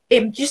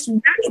it just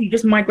naturally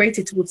just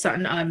migrated towards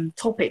certain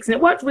topics, and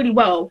it worked really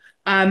well.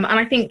 And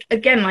I think,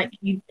 again, like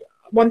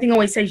one thing I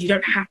always say is you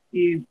don't have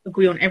to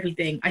agree on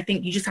everything. I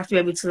think you just have to be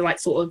able to like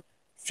sort of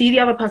see the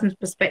other person's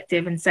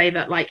perspective and say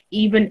that, like,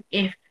 even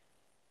if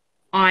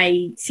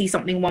I see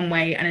something one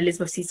way and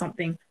Elizabeth sees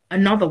something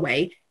another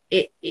way,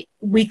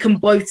 we can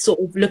both sort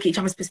of look at each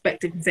other's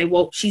perspective and say,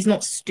 well, she's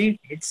not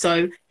stupid.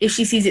 So if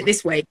she sees it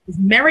this way, there's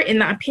merit in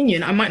that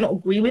opinion. I might not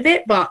agree with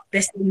it, but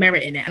there's still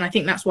merit in it. And I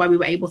think that's why we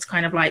were able to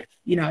kind of like,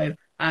 you know,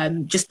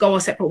 just go our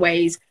separate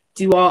ways,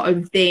 do our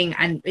own thing.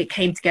 And it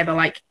came together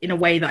like in a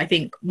way that I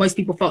think most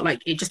people felt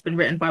like it just been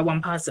written by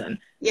one person.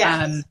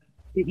 Yes.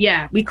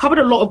 Yeah, we covered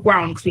a lot of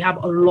ground because we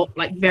have a lot,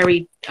 like,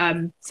 very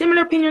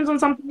similar opinions on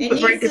something. It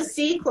needs a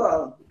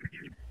sequel.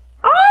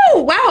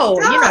 Oh, wow.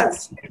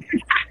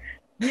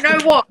 You know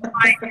what?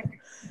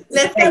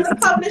 Let's get the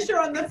publisher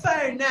on the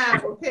phone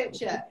now. We'll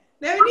pitch it.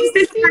 No, it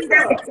needs a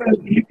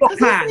sequel.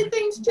 Because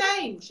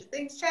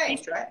things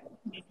change, right?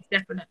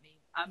 Definitely,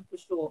 for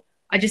sure.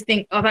 I just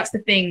think, that's the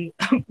thing.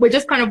 We're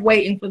just kind of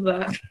waiting for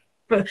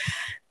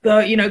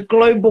the you know,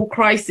 global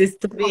crisis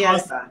to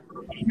pass.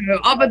 You know,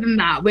 other than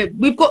that,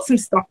 we've got some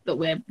stuff that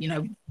we're, you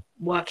know,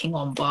 working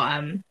on,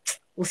 but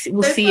we'll see.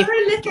 So see. For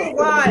a little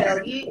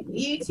while,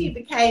 you two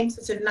became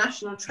sort of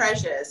national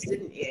treasures,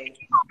 didn't you?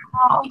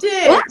 You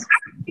did. Well,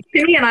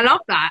 and I love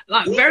that.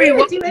 Like, very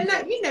well. You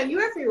know,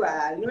 you're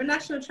everywhere. You were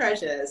national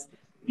treasures.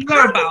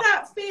 How did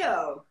that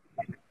feel?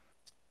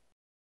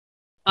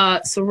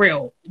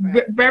 Surreal.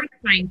 Right. Very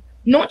strange.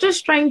 Not just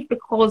strange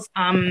because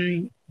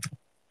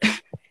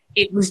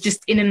it was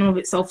just in and of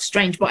itself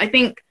strange, but I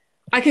think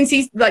I can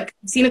seen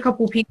a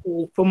couple of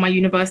people from my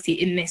university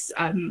in this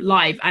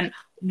live, and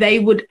they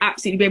would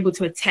absolutely be able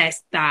to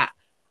attest that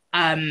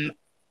I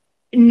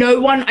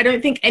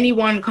don't think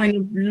anyone kind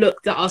of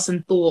looked at us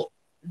and thought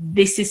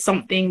this is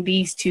something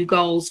these two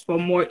girls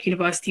from Warwick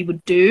University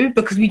would do,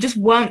 because we just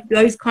weren't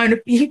those kind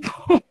of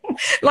people.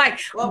 Like,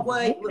 what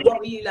were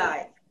you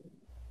like?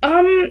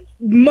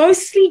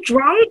 Mostly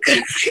drunk.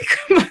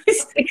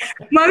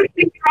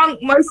 mostly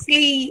drunk,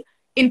 mostly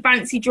in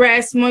fancy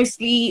dress,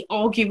 mostly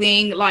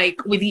arguing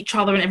like with each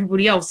other and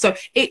everybody else. So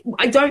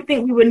I don't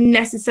think we were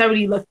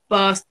necessarily the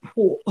first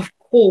port of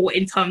call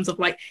in terms of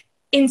like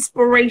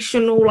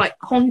inspirational like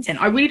content.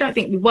 I really don't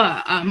think we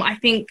were. I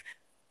think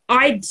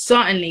I'm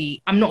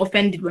not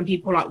offended when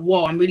people are like,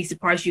 whoa, I'm really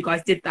surprised you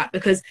guys did that,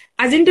 because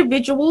as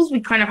individuals we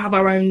kind of have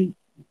our own,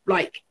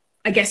 like,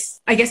 I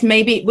guess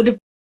maybe it would have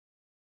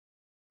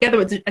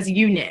together as a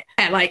unit.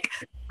 Like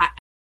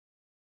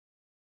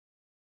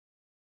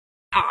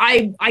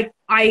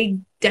I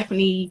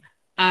definitely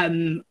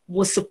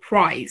was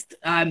surprised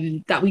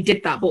that we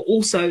did that, but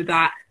also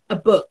that a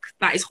book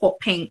that is hot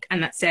pink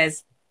and that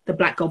says the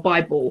Black Girl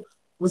Bible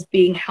was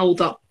being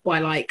held up by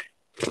like,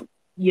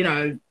 you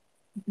know,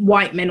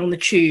 white men on the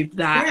tube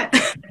that.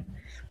 Yeah.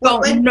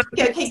 Well,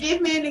 okay,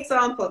 give me an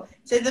example.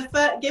 So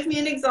give me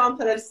an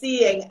example of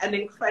seeing an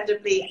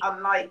incredibly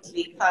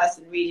unlikely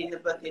person reading the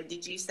book, and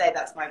did you say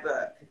that's my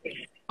book?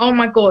 Oh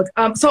my God.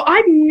 So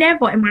I've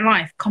never in my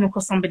life come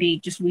across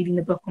somebody just reading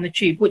the book on the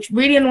tube, which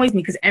really annoys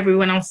me because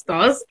everyone else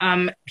does.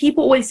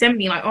 People always send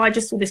me like, oh, I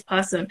just saw this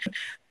person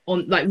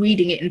on like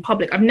reading it in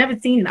public. I've never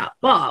seen that.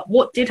 But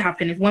what did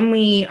happen is when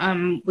we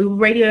were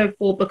radio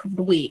for Book of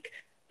the Week,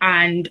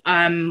 and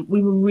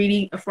we were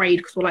really afraid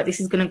because we're like,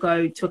 this is going to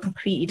go to a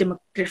completely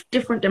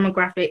different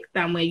demographic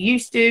than we're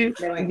used to.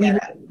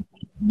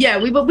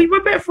 We were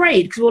a bit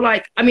afraid because we're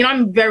like, I mean,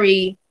 I'm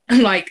very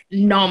like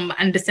numb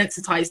and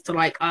desensitized to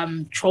like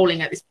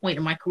trolling at this point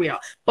in my career,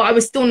 but I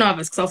was still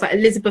nervous because I was like,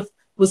 Elizabeth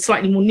was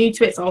slightly more new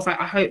to it, so I was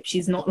like, I hope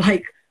she's not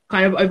like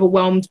kind of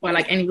overwhelmed by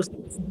like any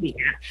responsibility.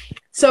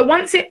 So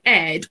once it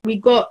aired, we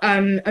got I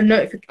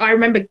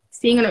remember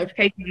seeing a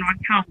notification on our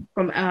account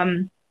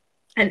from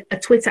a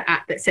Twitter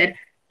app that said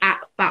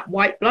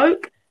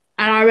 @FatWhiteBloke,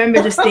 and I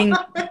remember just thinking,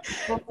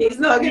 he's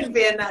not going to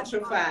be a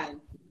natural fan.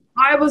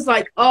 I was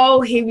like,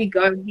 oh, here we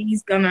go.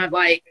 He's gonna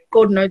like,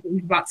 God knows what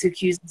he's about to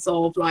accuse us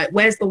of. Like,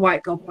 where's the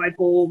white girl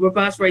Bible?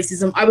 Reverse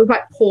racism. I was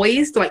like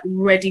poised, like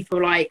ready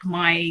for like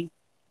my,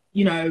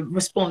 you know,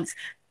 response.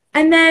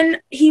 And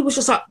then he was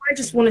just like, I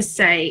just want to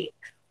say,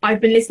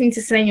 I've been listening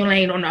to Slay Your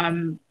Lane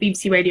on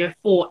BBC Radio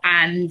 4,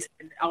 and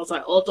I was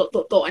like,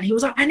 oh, ... And he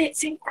was like, and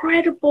it's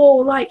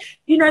incredible. Like,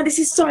 you know, this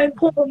is so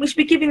important. We should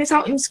be giving this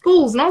out in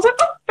schools. And I was like,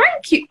 oh,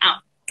 thank you,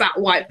 Fat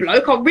White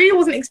Bloke. I really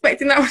wasn't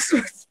expecting that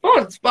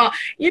response, but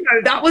you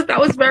know, that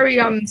was very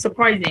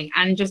surprising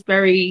and just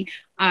very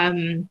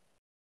heartening.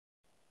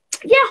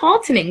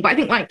 But I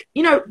think, like,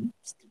 you know,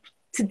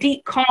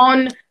 Sadiq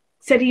Khan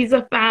said he's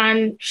a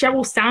fan.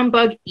 Sheryl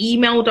Sandberg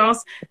emailed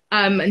us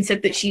and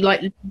said that she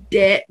liked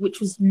it, which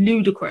was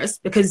ludicrous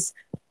because,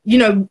 you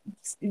know,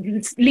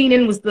 Lean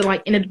In was the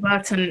like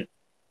inadvertent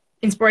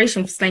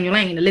inspiration for Slay Your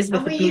Lane.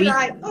 Elizabeth. And were you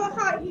like, oh,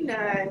 how you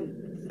know?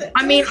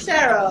 I mean,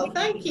 Cheryl,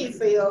 thank you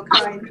for your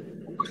kind.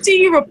 Do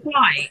you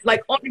reply?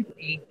 Like,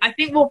 honestly, I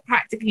think we're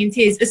practically in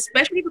tears,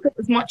 especially because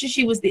as much as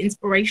she was the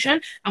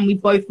inspiration and we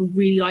both were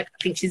really like,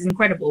 I think she's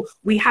incredible.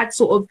 We had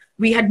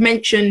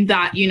mentioned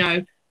that, you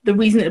know, the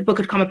reason that the book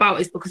had come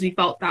about is because we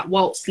felt that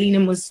whilst Lean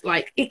In was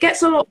like, it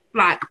gets a lot of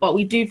flack, but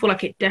we do feel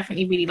like it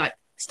definitely really like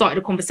started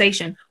a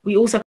conversation. We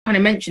also kind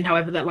of mentioned,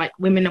 however, that like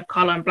women of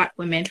color and Black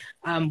women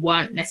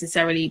weren't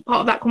necessarily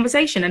part of that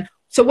conversation. And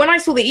so when I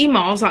saw the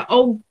email, I was like,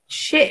 oh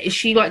shit, is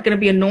she like going to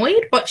be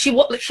annoyed? But she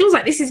was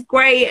like, this is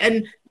great.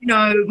 And, you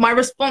know, my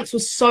response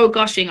was so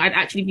gushing. I'd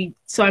actually be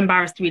so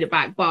embarrassed to read it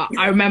back. But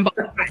I remember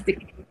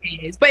practically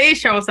it is. But it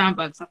is Sheryl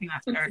Sandberg, so I think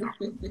that's fair enough.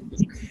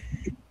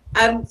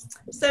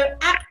 So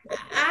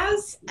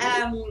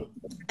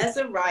as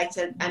a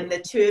writer, and the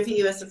two of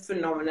you as a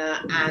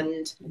phenomena,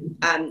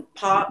 and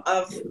part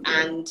of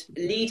and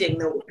leading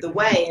the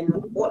way in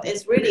what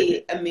is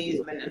really a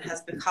movement and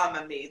has become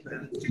a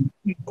movement,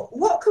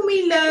 what can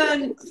we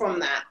learn from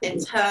that in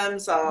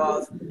terms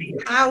of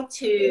how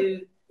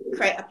to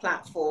create a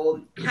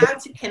platform, how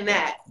to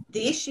connect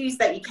the issues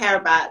that you care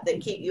about that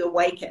keep you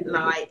awake at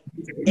night,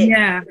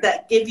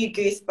 that give you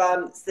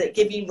goosebumps, that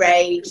give you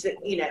rage, that,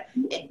 you know,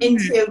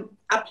 into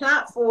a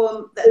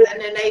platform that then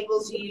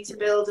enables you to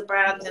build a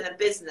brand and a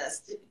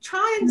business.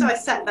 Try and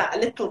dissect that a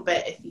little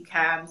bit if you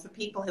can, for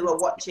people who are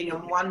watching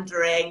and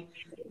wondering,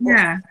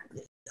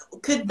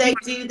 could they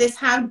do this?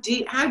 How do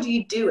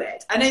you do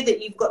it? I know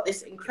that you've got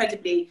this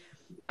incredibly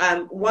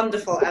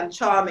wonderful and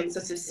charming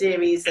sort of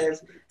series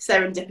of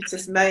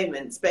serendipitous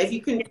moments, but if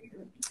you can,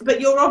 but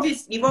you've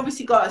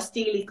obviously got a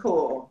steely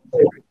core.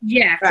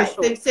 Yeah, right.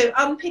 Sure. So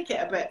unpick it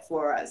a bit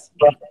for us.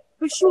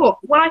 For sure.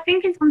 Well, I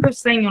think in terms of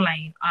Slay Your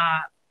Lane,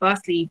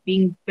 firstly,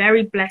 being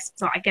very blessed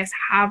to, I guess,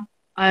 have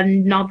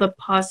another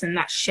person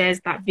that shares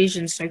that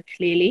vision so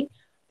clearly.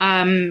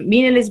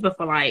 Me and Elizabeth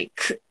are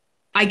like,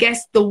 I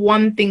guess the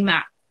one thing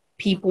that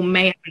people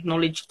may have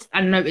acknowledged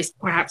and noticed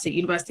perhaps at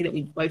university that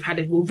we both had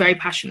is we're very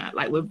passionate.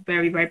 Like, we're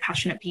very, very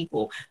passionate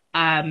people.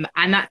 And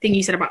that thing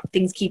you said about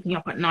things keeping you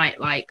up at night,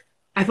 like,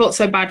 I felt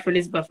so bad for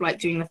Elizabeth, like,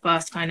 during the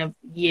first kind of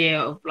year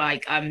of,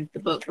 like, the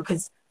book,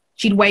 because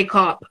she'd wake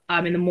up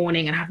in the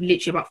morning and have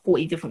literally about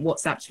 40 different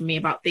WhatsApps from me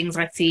about things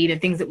I'd seen and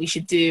things that we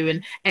should do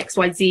and X,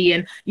 Y, Z.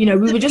 And, you know,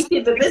 we were just...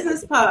 the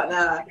business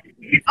partner.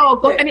 Oh,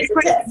 God. And it's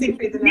crazy.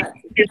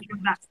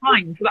 That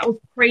time. So that was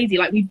crazy.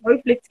 Like, we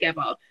both lived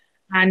together.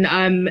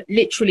 And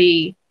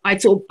literally,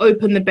 I'd sort of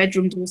open the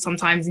bedroom door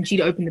sometimes and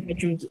she'd open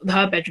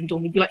her bedroom door,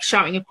 and we'd be, like,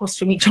 shouting across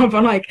from each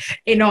other, like,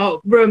 in our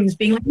rooms,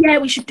 being like, yeah,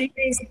 we should do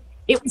this.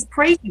 It was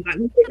crazy. Like,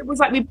 it was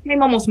like we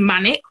became almost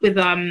manic with...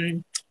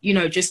 you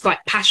know, just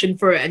like passion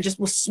for it, and just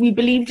we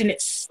believed in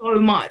it so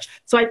much.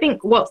 So I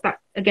think what's that,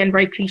 again,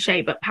 very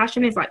cliche, but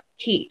passion is like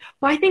key.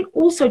 But I think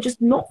also just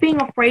not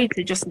being afraid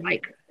to just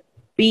like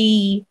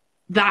be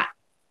that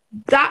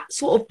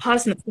sort of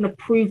person that's going to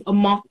prove a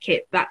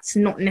market that's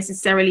not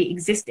necessarily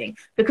existing.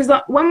 Because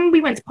when we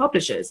went to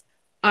publishers,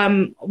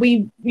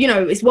 we, you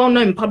know, it's well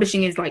known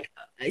publishing is like,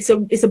 it's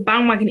a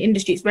bandwagon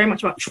industry. It's very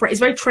much about, it's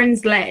very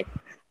trends led.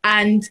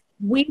 And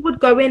we would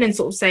go in and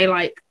sort of say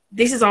like,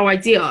 this is our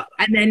idea.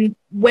 And then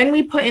when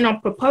we put in our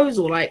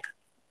proposal, like,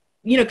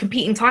 you know,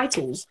 competing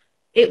titles,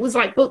 it was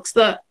like books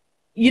that,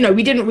 you know,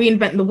 we didn't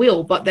reinvent the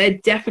wheel, but there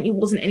definitely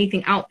wasn't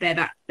anything out there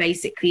that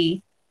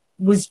basically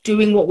was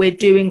doing what we're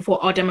doing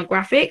for our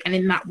demographic and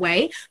in that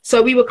way.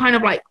 So we were kind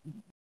of like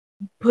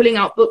pulling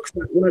out books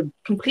that were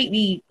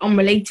completely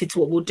unrelated to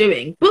what we're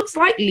doing. Books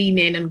like Lean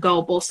In and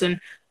Girl Boss and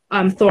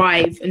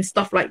Thrive and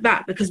stuff like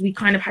that, because we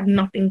kind of had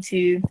nothing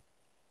to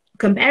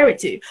compare it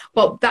to.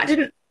 But that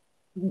didn't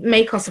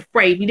make us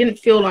afraid. We didn't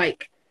feel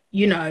like,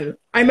 you know,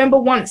 I remember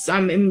once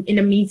in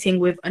a meeting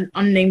with an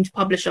unnamed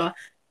publisher,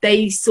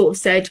 they sort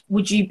of said,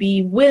 would you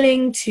be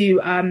willing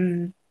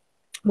to,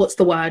 what's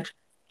the word?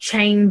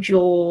 Change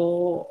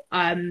your,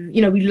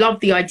 you know, we love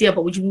the idea,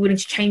 but would you be willing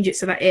to change it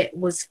so that it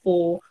was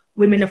for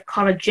women of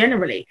color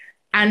generally?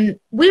 And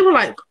we were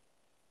like,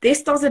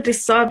 this does a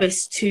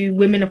disservice to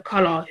women of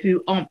color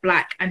who aren't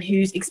Black and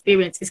whose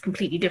experience is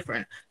completely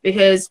different.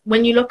 Because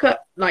when you look at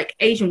like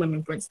Asian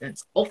women, for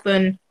instance,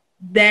 often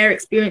their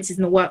experiences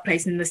in the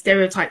workplace and the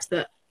stereotypes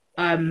that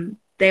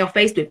they are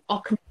faced with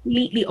are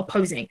completely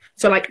opposing.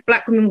 So like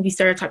Black women will be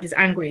stereotyped as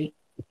angry,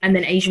 and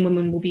then Asian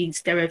women will be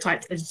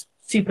stereotyped as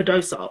super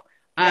docile.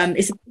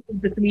 It's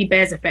the Three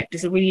Bears effect.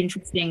 It's a really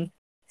interesting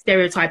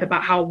stereotype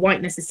about how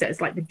whiteness is set as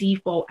like the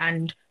default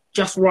and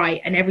just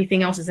right, and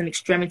everything else is an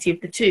extremity of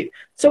the two.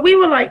 So we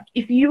were like,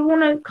 if you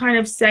want to kind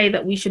of say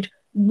that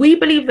we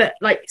believe that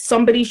like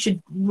somebody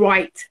should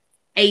write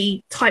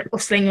a type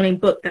of slang your name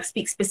book that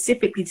speaks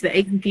specifically to the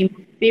Asian female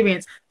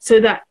experience,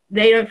 so that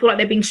they don't feel like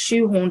they're being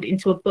shoehorned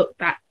into a book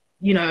that,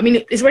 you know, I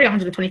mean, it's already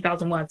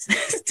 120,000 words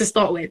to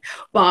start with,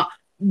 but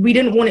we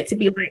didn't want it to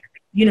be like,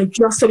 you know,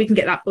 just so we can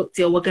get that book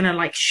deal, we're gonna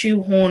like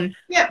shoehorn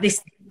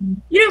this.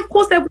 You know, of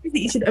course, there are ways that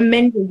you should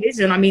amend your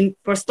vision. I mean,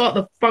 for a start,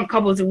 the front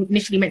cover was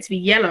initially meant to be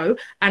yellow,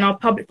 and our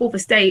public fourth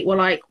estate were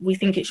like, we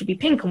think it should be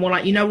pink, and we're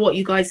like, you know what,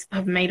 you guys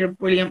have made a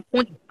brilliant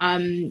point.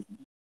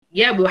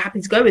 Yeah, we were happy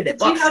to go with it.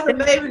 But you have a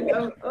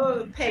moment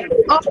of pink.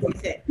 You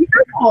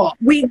know what?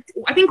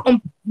 I think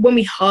when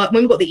we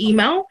got the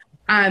email,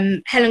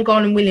 Helen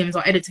Garland Williams,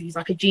 our editor, who's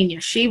like a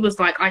genius, she was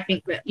like, I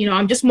think that, you know,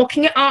 I'm just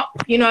mocking it up.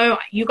 You know,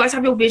 you guys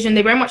have your vision.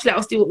 They very much let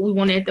us do what we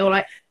wanted. They were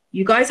like,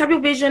 you guys have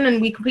your vision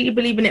and we completely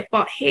believe in it,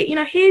 but here, you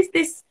know, here's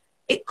this,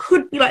 it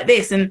could be like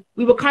this. And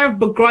we were kind of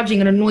begrudging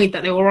and annoyed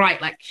that they were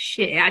right. Like,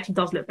 shit, it actually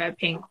does look better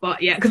pink.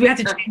 But yeah, because we had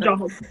to change our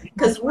whole thing.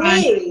 Because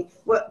we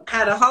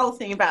had a whole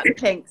thing about the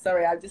pink.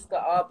 Sorry, I've just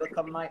got our book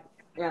on my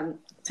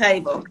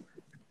table.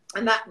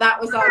 And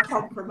that was our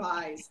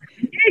compromise.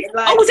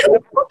 Like, oh, was it a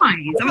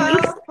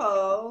compromise?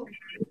 Purple,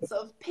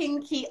 sort of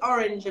pinky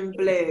orange and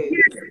blue.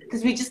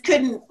 Because we just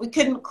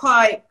couldn't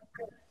quite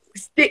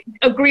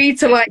agree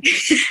to like...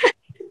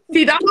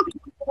 See, that's what we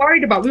were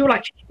worried about. We were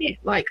like, shit,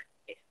 like,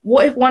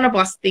 what if one of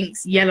us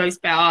thinks yellow's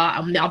better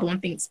and the other one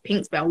thinks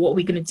pink's better? What are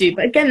we going to do?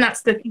 But again,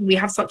 that's the thing. We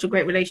have such a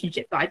great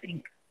relationship that I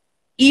think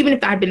even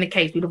if that had been the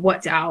case, we'd have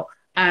worked it out.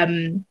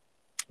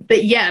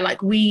 But yeah,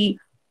 like we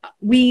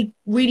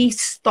really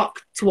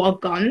stuck to our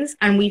guns,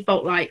 and we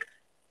felt like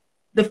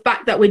the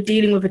fact that we're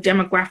dealing with a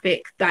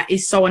demographic that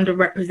is so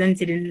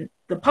underrepresented in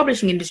the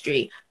publishing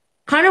industry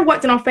kind of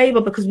worked in our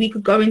favor, because we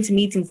could go into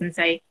meetings and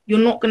say, you're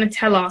not going to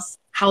tell us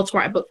how to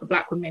write a book for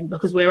Black women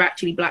because we're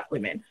actually Black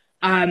women.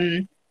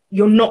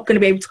 You're not going to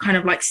be able to kind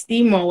of like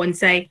steamroll and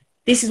say,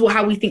 this is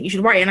how we think you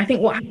should write it. And I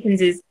think what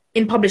happens is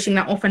in publishing,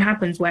 that often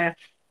happens where,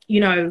 you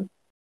know,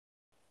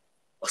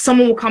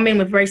 someone will come in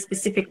with very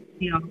specific,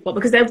 you know, but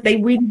because they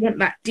really want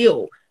that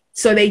deal,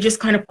 so they just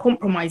kind of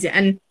compromise it.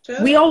 And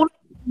we all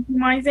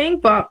compromising,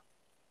 but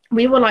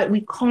we were like,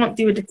 we can't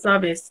do a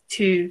disservice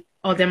to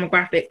our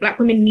demographic. Black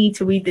women need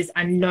to read this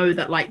and know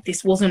that like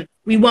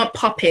we weren't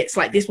puppets.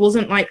 Like this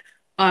wasn't like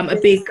a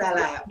big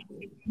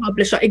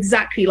publisher,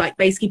 exactly, like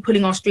basically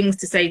pulling our strings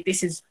to say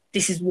this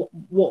is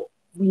what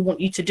we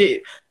want you to do.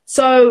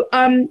 So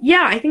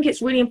yeah, I think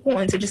it's really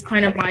important to just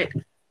kind of like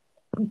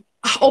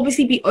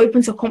obviously be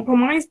open to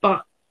compromise,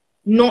 but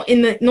not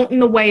in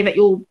the way that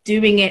you're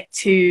doing it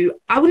to,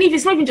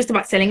 it's not even just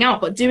about selling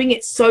out, but doing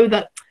it so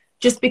that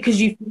just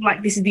because you feel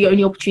like this is the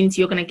only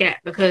opportunity you're going to get.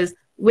 Because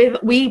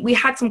we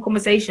had some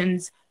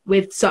conversations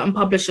with certain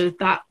publishers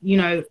that, you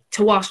know,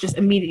 to us just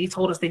immediately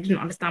told us they didn't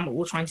understand what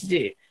we're trying to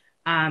do.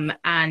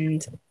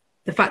 And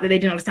the fact that they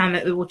didn't understand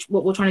that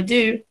what we're trying to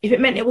do, if it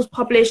meant it was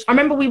published, I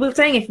remember we were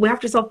saying, if we have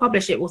to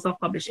self-publish it, we'll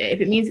self-publish it.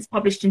 If it means it's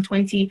published in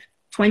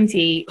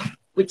 2020,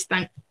 which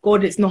thank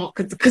God it's not,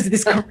 because of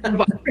this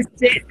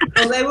coronavirus.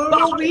 Well, they were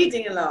all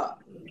reading a lot.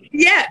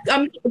 Yeah,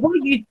 what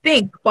do you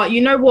think? But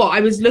you know what? I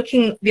was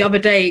looking the other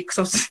day because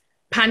I was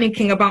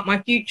panicking about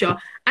my future,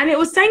 and it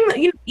was saying that,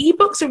 you know,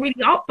 ebooks are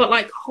really up, but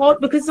like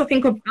because I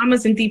think of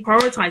Amazon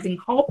deprioritizing,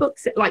 hard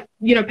books, like,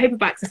 you know,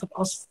 paperbacks and stuff, I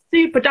was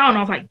super down.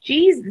 I was like,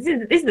 geez, this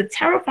is a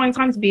terrifying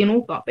time to be an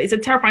author, but it's a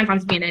terrifying time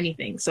to be in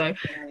anything. So,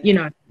 you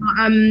know,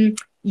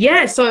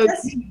 yeah. So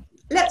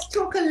let's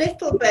talk a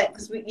little bit,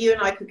 because you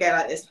and I could go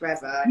like this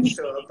forever, I'm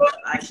sure, but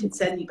I should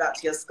send you back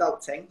to your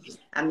sculpting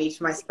and me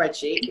to my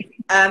spreadsheet.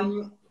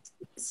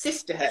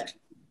 Sisterhood,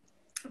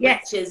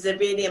 yes, which is a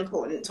really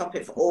important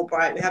topic for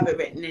AllBright. We have it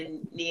written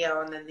in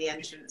neon and the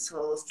entrance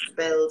halls to the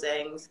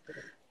buildings.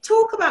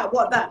 Talk about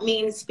what that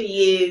means for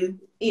you.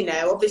 You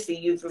know, obviously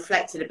you've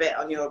reflected a bit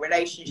on your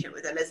relationship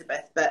with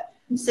Elizabeth, but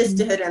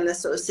sisterhood and the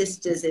sort of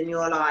sisters in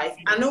your life,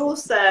 and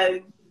also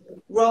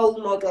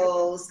role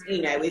models.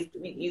 You know,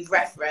 you've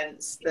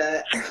referenced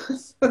the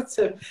sort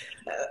of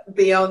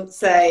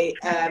Beyonce,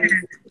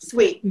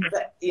 sweet,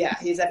 but yeah,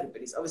 he's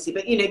everybody's obviously,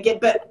 but you know,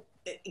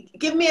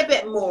 give me a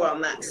bit more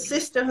on that.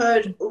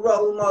 Sisterhood,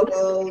 role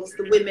models,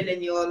 the women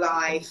in your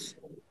life.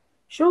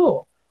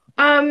 Sure.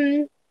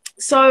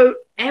 So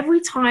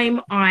every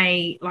time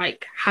I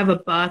like have a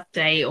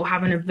birthday or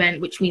have an event,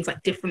 which means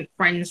like different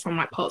friends from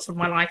like parts of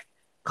my life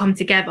come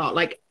together,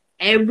 like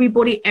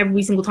everybody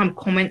every single time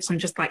comments on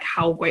just like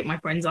how great my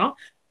friends are,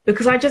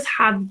 because I just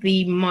have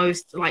the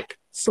most like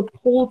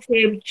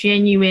supportive,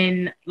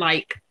 genuine,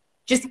 like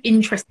just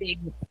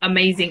interesting,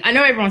 amazing. I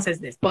know everyone says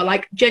this, but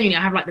like genuinely,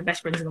 I have like the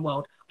best friends in the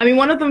world. I mean,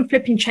 one of them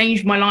flipping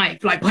changed my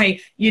life, like by,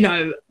 you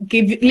know,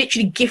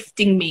 literally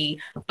gifting me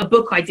a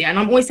book idea. And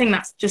I'm always saying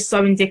that's just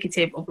so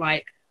indicative of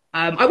like,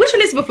 I wish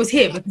Elizabeth was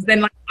here, because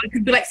then like I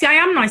could be like, see, I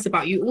am nice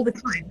about you all the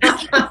time.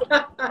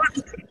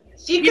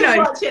 She can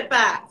watch it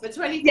back for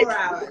 24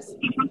 hours.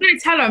 I'm going to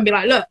tell her and be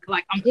like, look,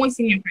 like I'm always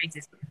singing your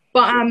praises.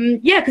 But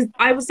yeah, because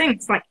I was saying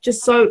it's like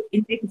just so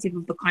indicative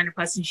of the kind of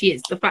person she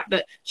is. The fact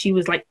that she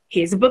was like,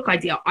 here's a book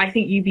idea, I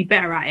think you'd be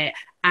better at it.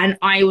 And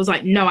I was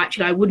like, no,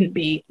 actually, I wouldn't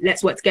be.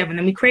 Let's work together. And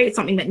then we created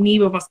something that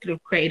neither of us could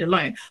have created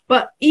alone.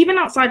 But even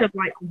outside of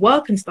like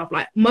work and stuff,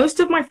 like most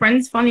of my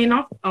friends, funny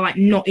enough, are like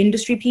not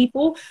industry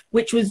people,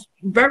 which was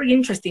very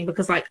interesting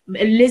because like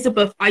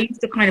Elizabeth, I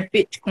used to kind of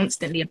bitch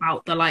constantly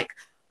about the like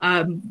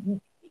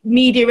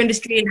media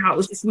industry and how it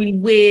was just really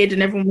weird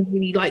and everyone was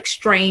really like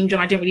strange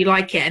and I didn't really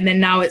like it. And then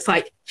now it's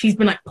like she's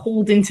been like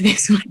pulled into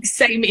this like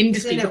same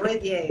industry. Isn't it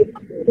with you?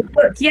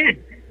 But, yeah,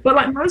 but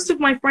like most of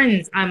my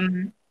friends,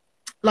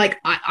 like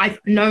I've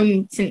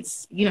known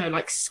since, you know,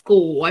 like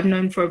school. I've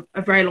known for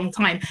a very long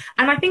time,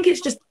 and I think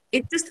it's just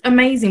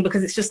amazing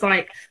because it's just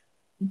like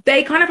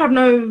they kind of have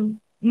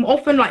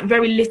often like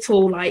very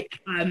little like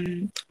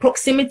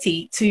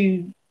proximity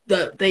to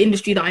the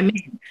industry that I'm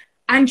in.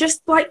 And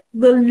just like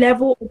the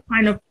level of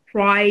kind of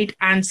pride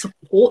and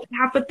support they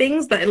have for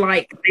things that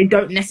like they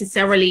don't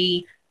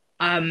necessarily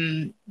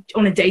on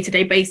a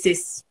day-to-day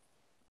basis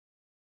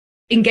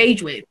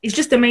engage with. It's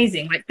just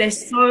amazing. Like they're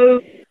so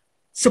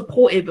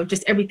supportive of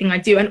just everything I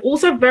do, and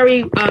also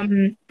very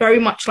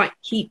much like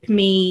keep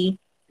me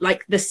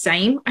like the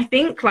same. I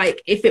think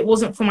like if it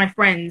wasn't for my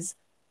friends,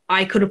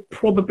 I could have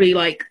probably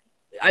like,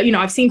 you know,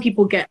 I've seen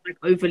people get like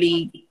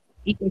overly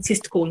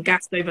egotistical and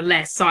gassed over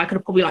less, so I could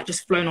have probably like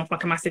just flown off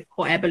like a massive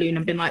hot air balloon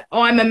and been like,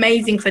 oh, I'm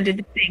amazing because I did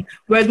this thing.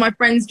 Whereas my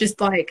friends just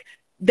like,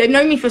 they've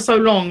known me for so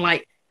long,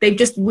 like they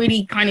just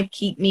really kind of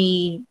keep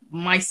me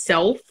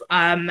myself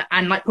and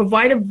like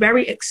provide a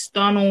very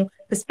external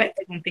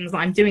perspective on things that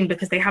I'm doing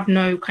because they have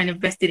no kind of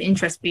vested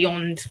interest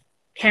beyond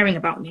caring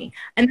about me.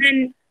 And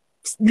then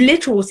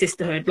literal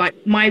sisterhood,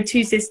 like my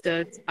two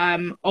sisters are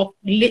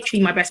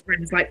literally my best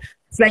friends. Like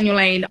Slaying Your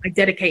Lane, I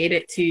dedicated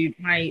it to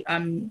my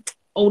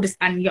oldest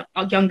and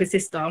younger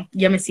sister,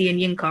 Yemisi and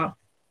Yinka,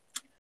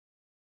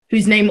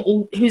 whose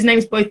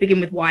names both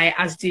begin with Y,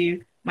 as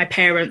do my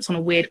parents on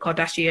a weird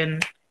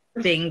Kardashian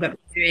thing that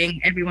we're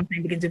doing. Everyone's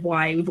name begins with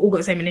Y. We've all got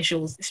the same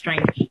initials. It's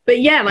strange.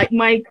 But yeah, like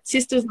my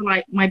sisters are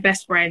like my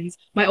best friends.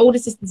 My older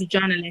sister's a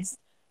journalist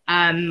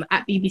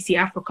at BBC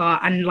Africa.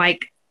 And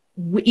like,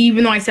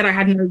 even though I said I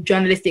had no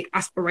journalistic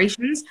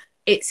aspirations,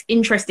 it's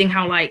interesting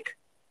how like,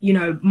 you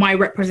know, my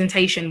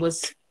representation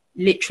was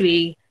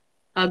literally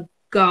a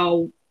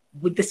girl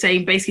with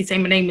basically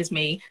same name as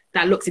me,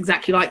 that looks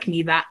exactly like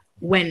me, that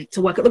went to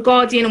work at The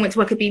Guardian and went to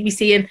work at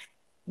BBC. And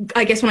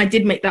I guess when I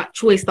did make that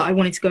choice that I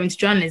wanted to go into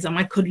journalism,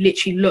 I could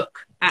literally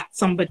look at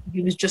somebody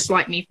who was just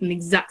like me from the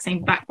exact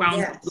same background,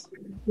 yes,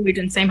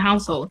 and same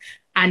household,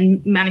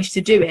 and managed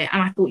to do it.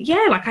 And I thought,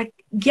 yeah, like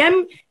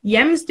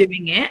Yem's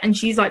doing it and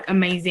she's like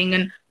amazing,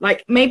 and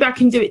like maybe I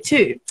can do it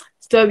too.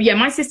 So yeah,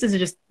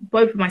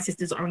 both of my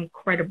sisters are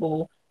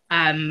incredible,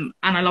 and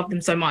I love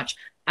them so much.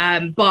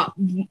 But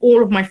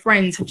all of my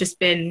friends have just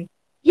been,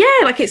 yeah,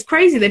 like it's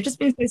crazy. They've just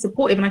been so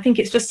supportive. And I think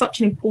it's just such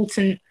an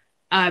important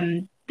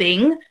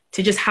thing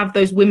to just have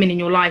those women in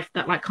your life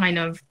that like kind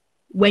of,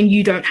 when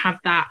you don't have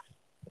that,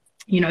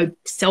 you know,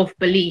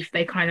 self-belief,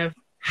 they kind of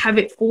have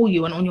it for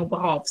you and on your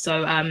behalf.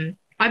 So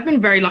I've been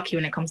very lucky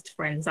when it comes to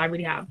friends. I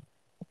really have,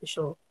 for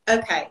sure.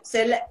 Okay,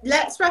 so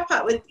let's wrap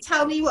up with,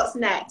 tell me what's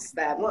next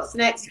then. What's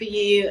next for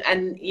you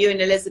and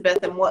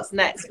Elizabeth, and what's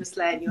next for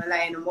Slaying Your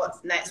Lane, and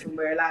what's next when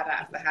we're allowed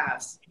out of the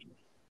house?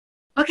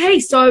 Okay,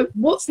 so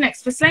what's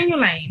next for Slaying Your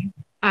Lane?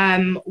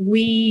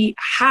 We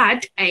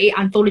had a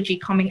anthology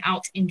coming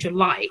out in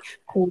July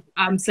called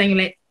Slaying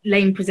Your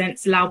Lane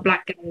Presents Loud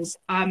Black Girls,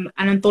 an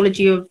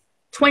anthology of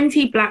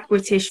 20 Black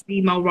British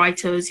female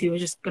writers who are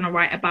just going to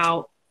write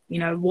about you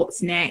know,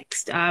 what's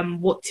next,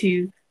 what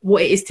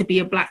it is to be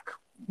a Black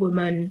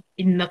woman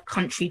in the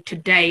country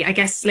today. I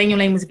guess Slaying Your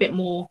Lane was a bit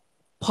more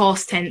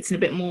past tense and a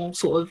bit more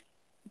sort of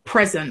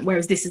present,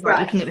 whereas this is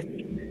like looking at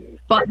the...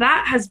 But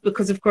that has,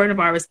 because of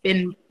coronavirus,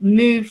 been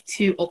moved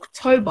to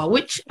October,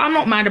 which I'm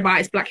not mad about.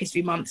 It's Black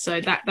History Month,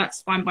 so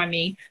that's fine by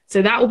me.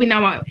 So that will be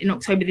now out in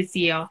October this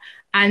year.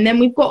 And then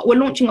we're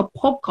launching a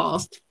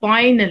podcast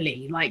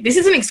finally. Like, this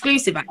is an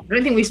exclusive. I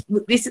don't think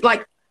this is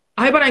like,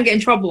 I hope I don't get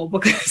in trouble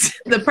because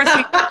the press...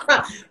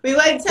 We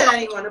won't tell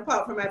anyone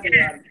apart from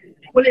everyone.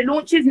 Well, it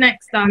launches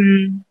next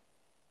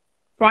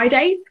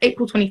Friday,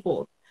 April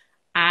 24th.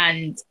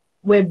 And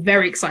we're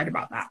very excited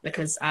about that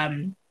because,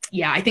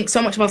 yeah, I think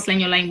so much of our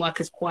Slaying Your Lane work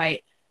is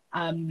quite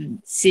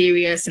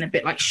serious and a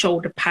bit like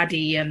shoulder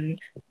paddy and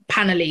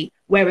panel-y,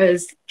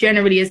 whereas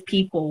generally as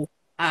people,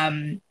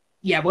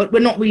 yeah, we're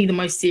not really the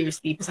most serious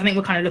people. So I think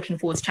we're kind of looking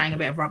forward to chatting a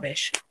bit of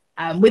rubbish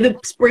with a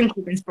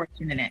sprinkle of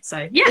inspiration in it.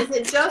 So yeah. Is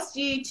it just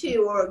you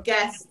two or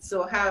guests,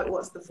 or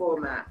what's the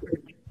format?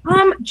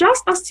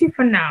 Just us two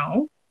for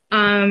now.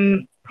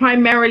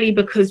 Primarily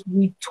because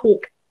we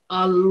talk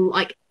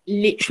like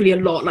literally a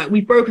lot. Like,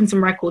 we've broken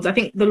some records. I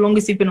think the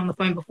longest we've been on the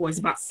phone before is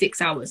about 6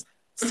 hours.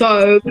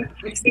 So for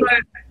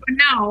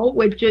now,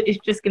 it's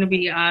just going to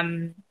be me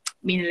and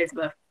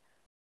Elizabeth.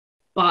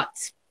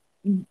 But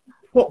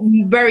what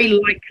very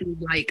likely,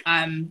 like,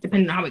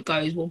 depending on how it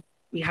goes, we'll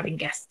be having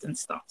guests and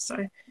stuff.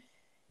 So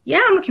yeah,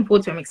 I'm looking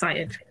forward to it. I'm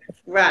excited.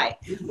 Right.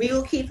 We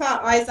will keep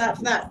our eyes out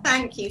for that.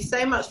 Thank you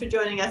so much for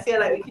joining. I feel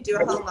like we could do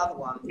a whole other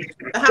one.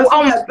 Perhaps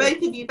we'll get both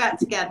of you back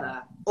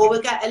together. Or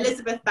we'll get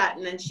Elizabeth back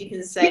and then she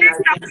can say nice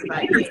things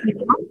about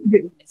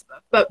you.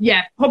 But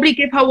yeah, probably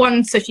give her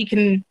one so she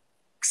can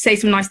say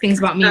some nice things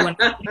about me.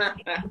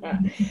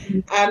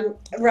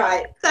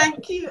 Right.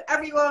 Thank you,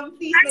 everyone.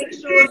 Please make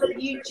sure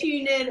that you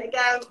tune in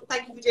again.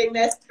 Thank you for doing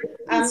this.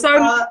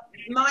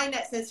 My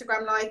next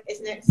Instagram Live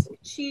is next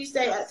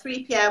Tuesday at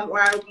 3 p.m.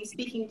 where I will be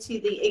speaking to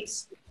the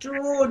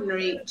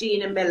extraordinary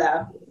Gina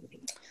Miller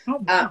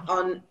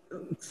on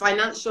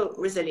financial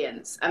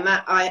resilience. And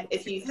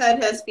if you've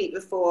heard her speak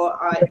before,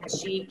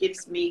 she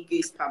gives me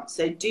goosebumps.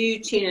 So do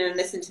tune in and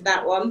listen to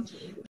that one.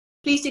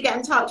 Please do get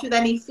in touch with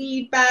any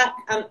feedback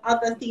and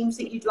other themes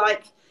that you'd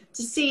like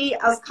to see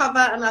us cover,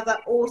 and other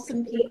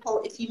awesome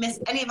people. If you miss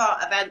any of our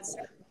events,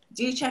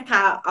 do check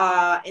out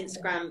our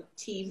Instagram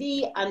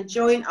TV and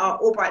join our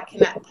AllBright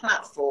Connect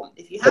platform.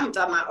 If you haven't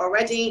done that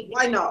already,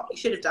 why not? You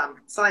should have done.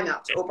 Sign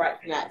up to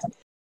AllBright Connect.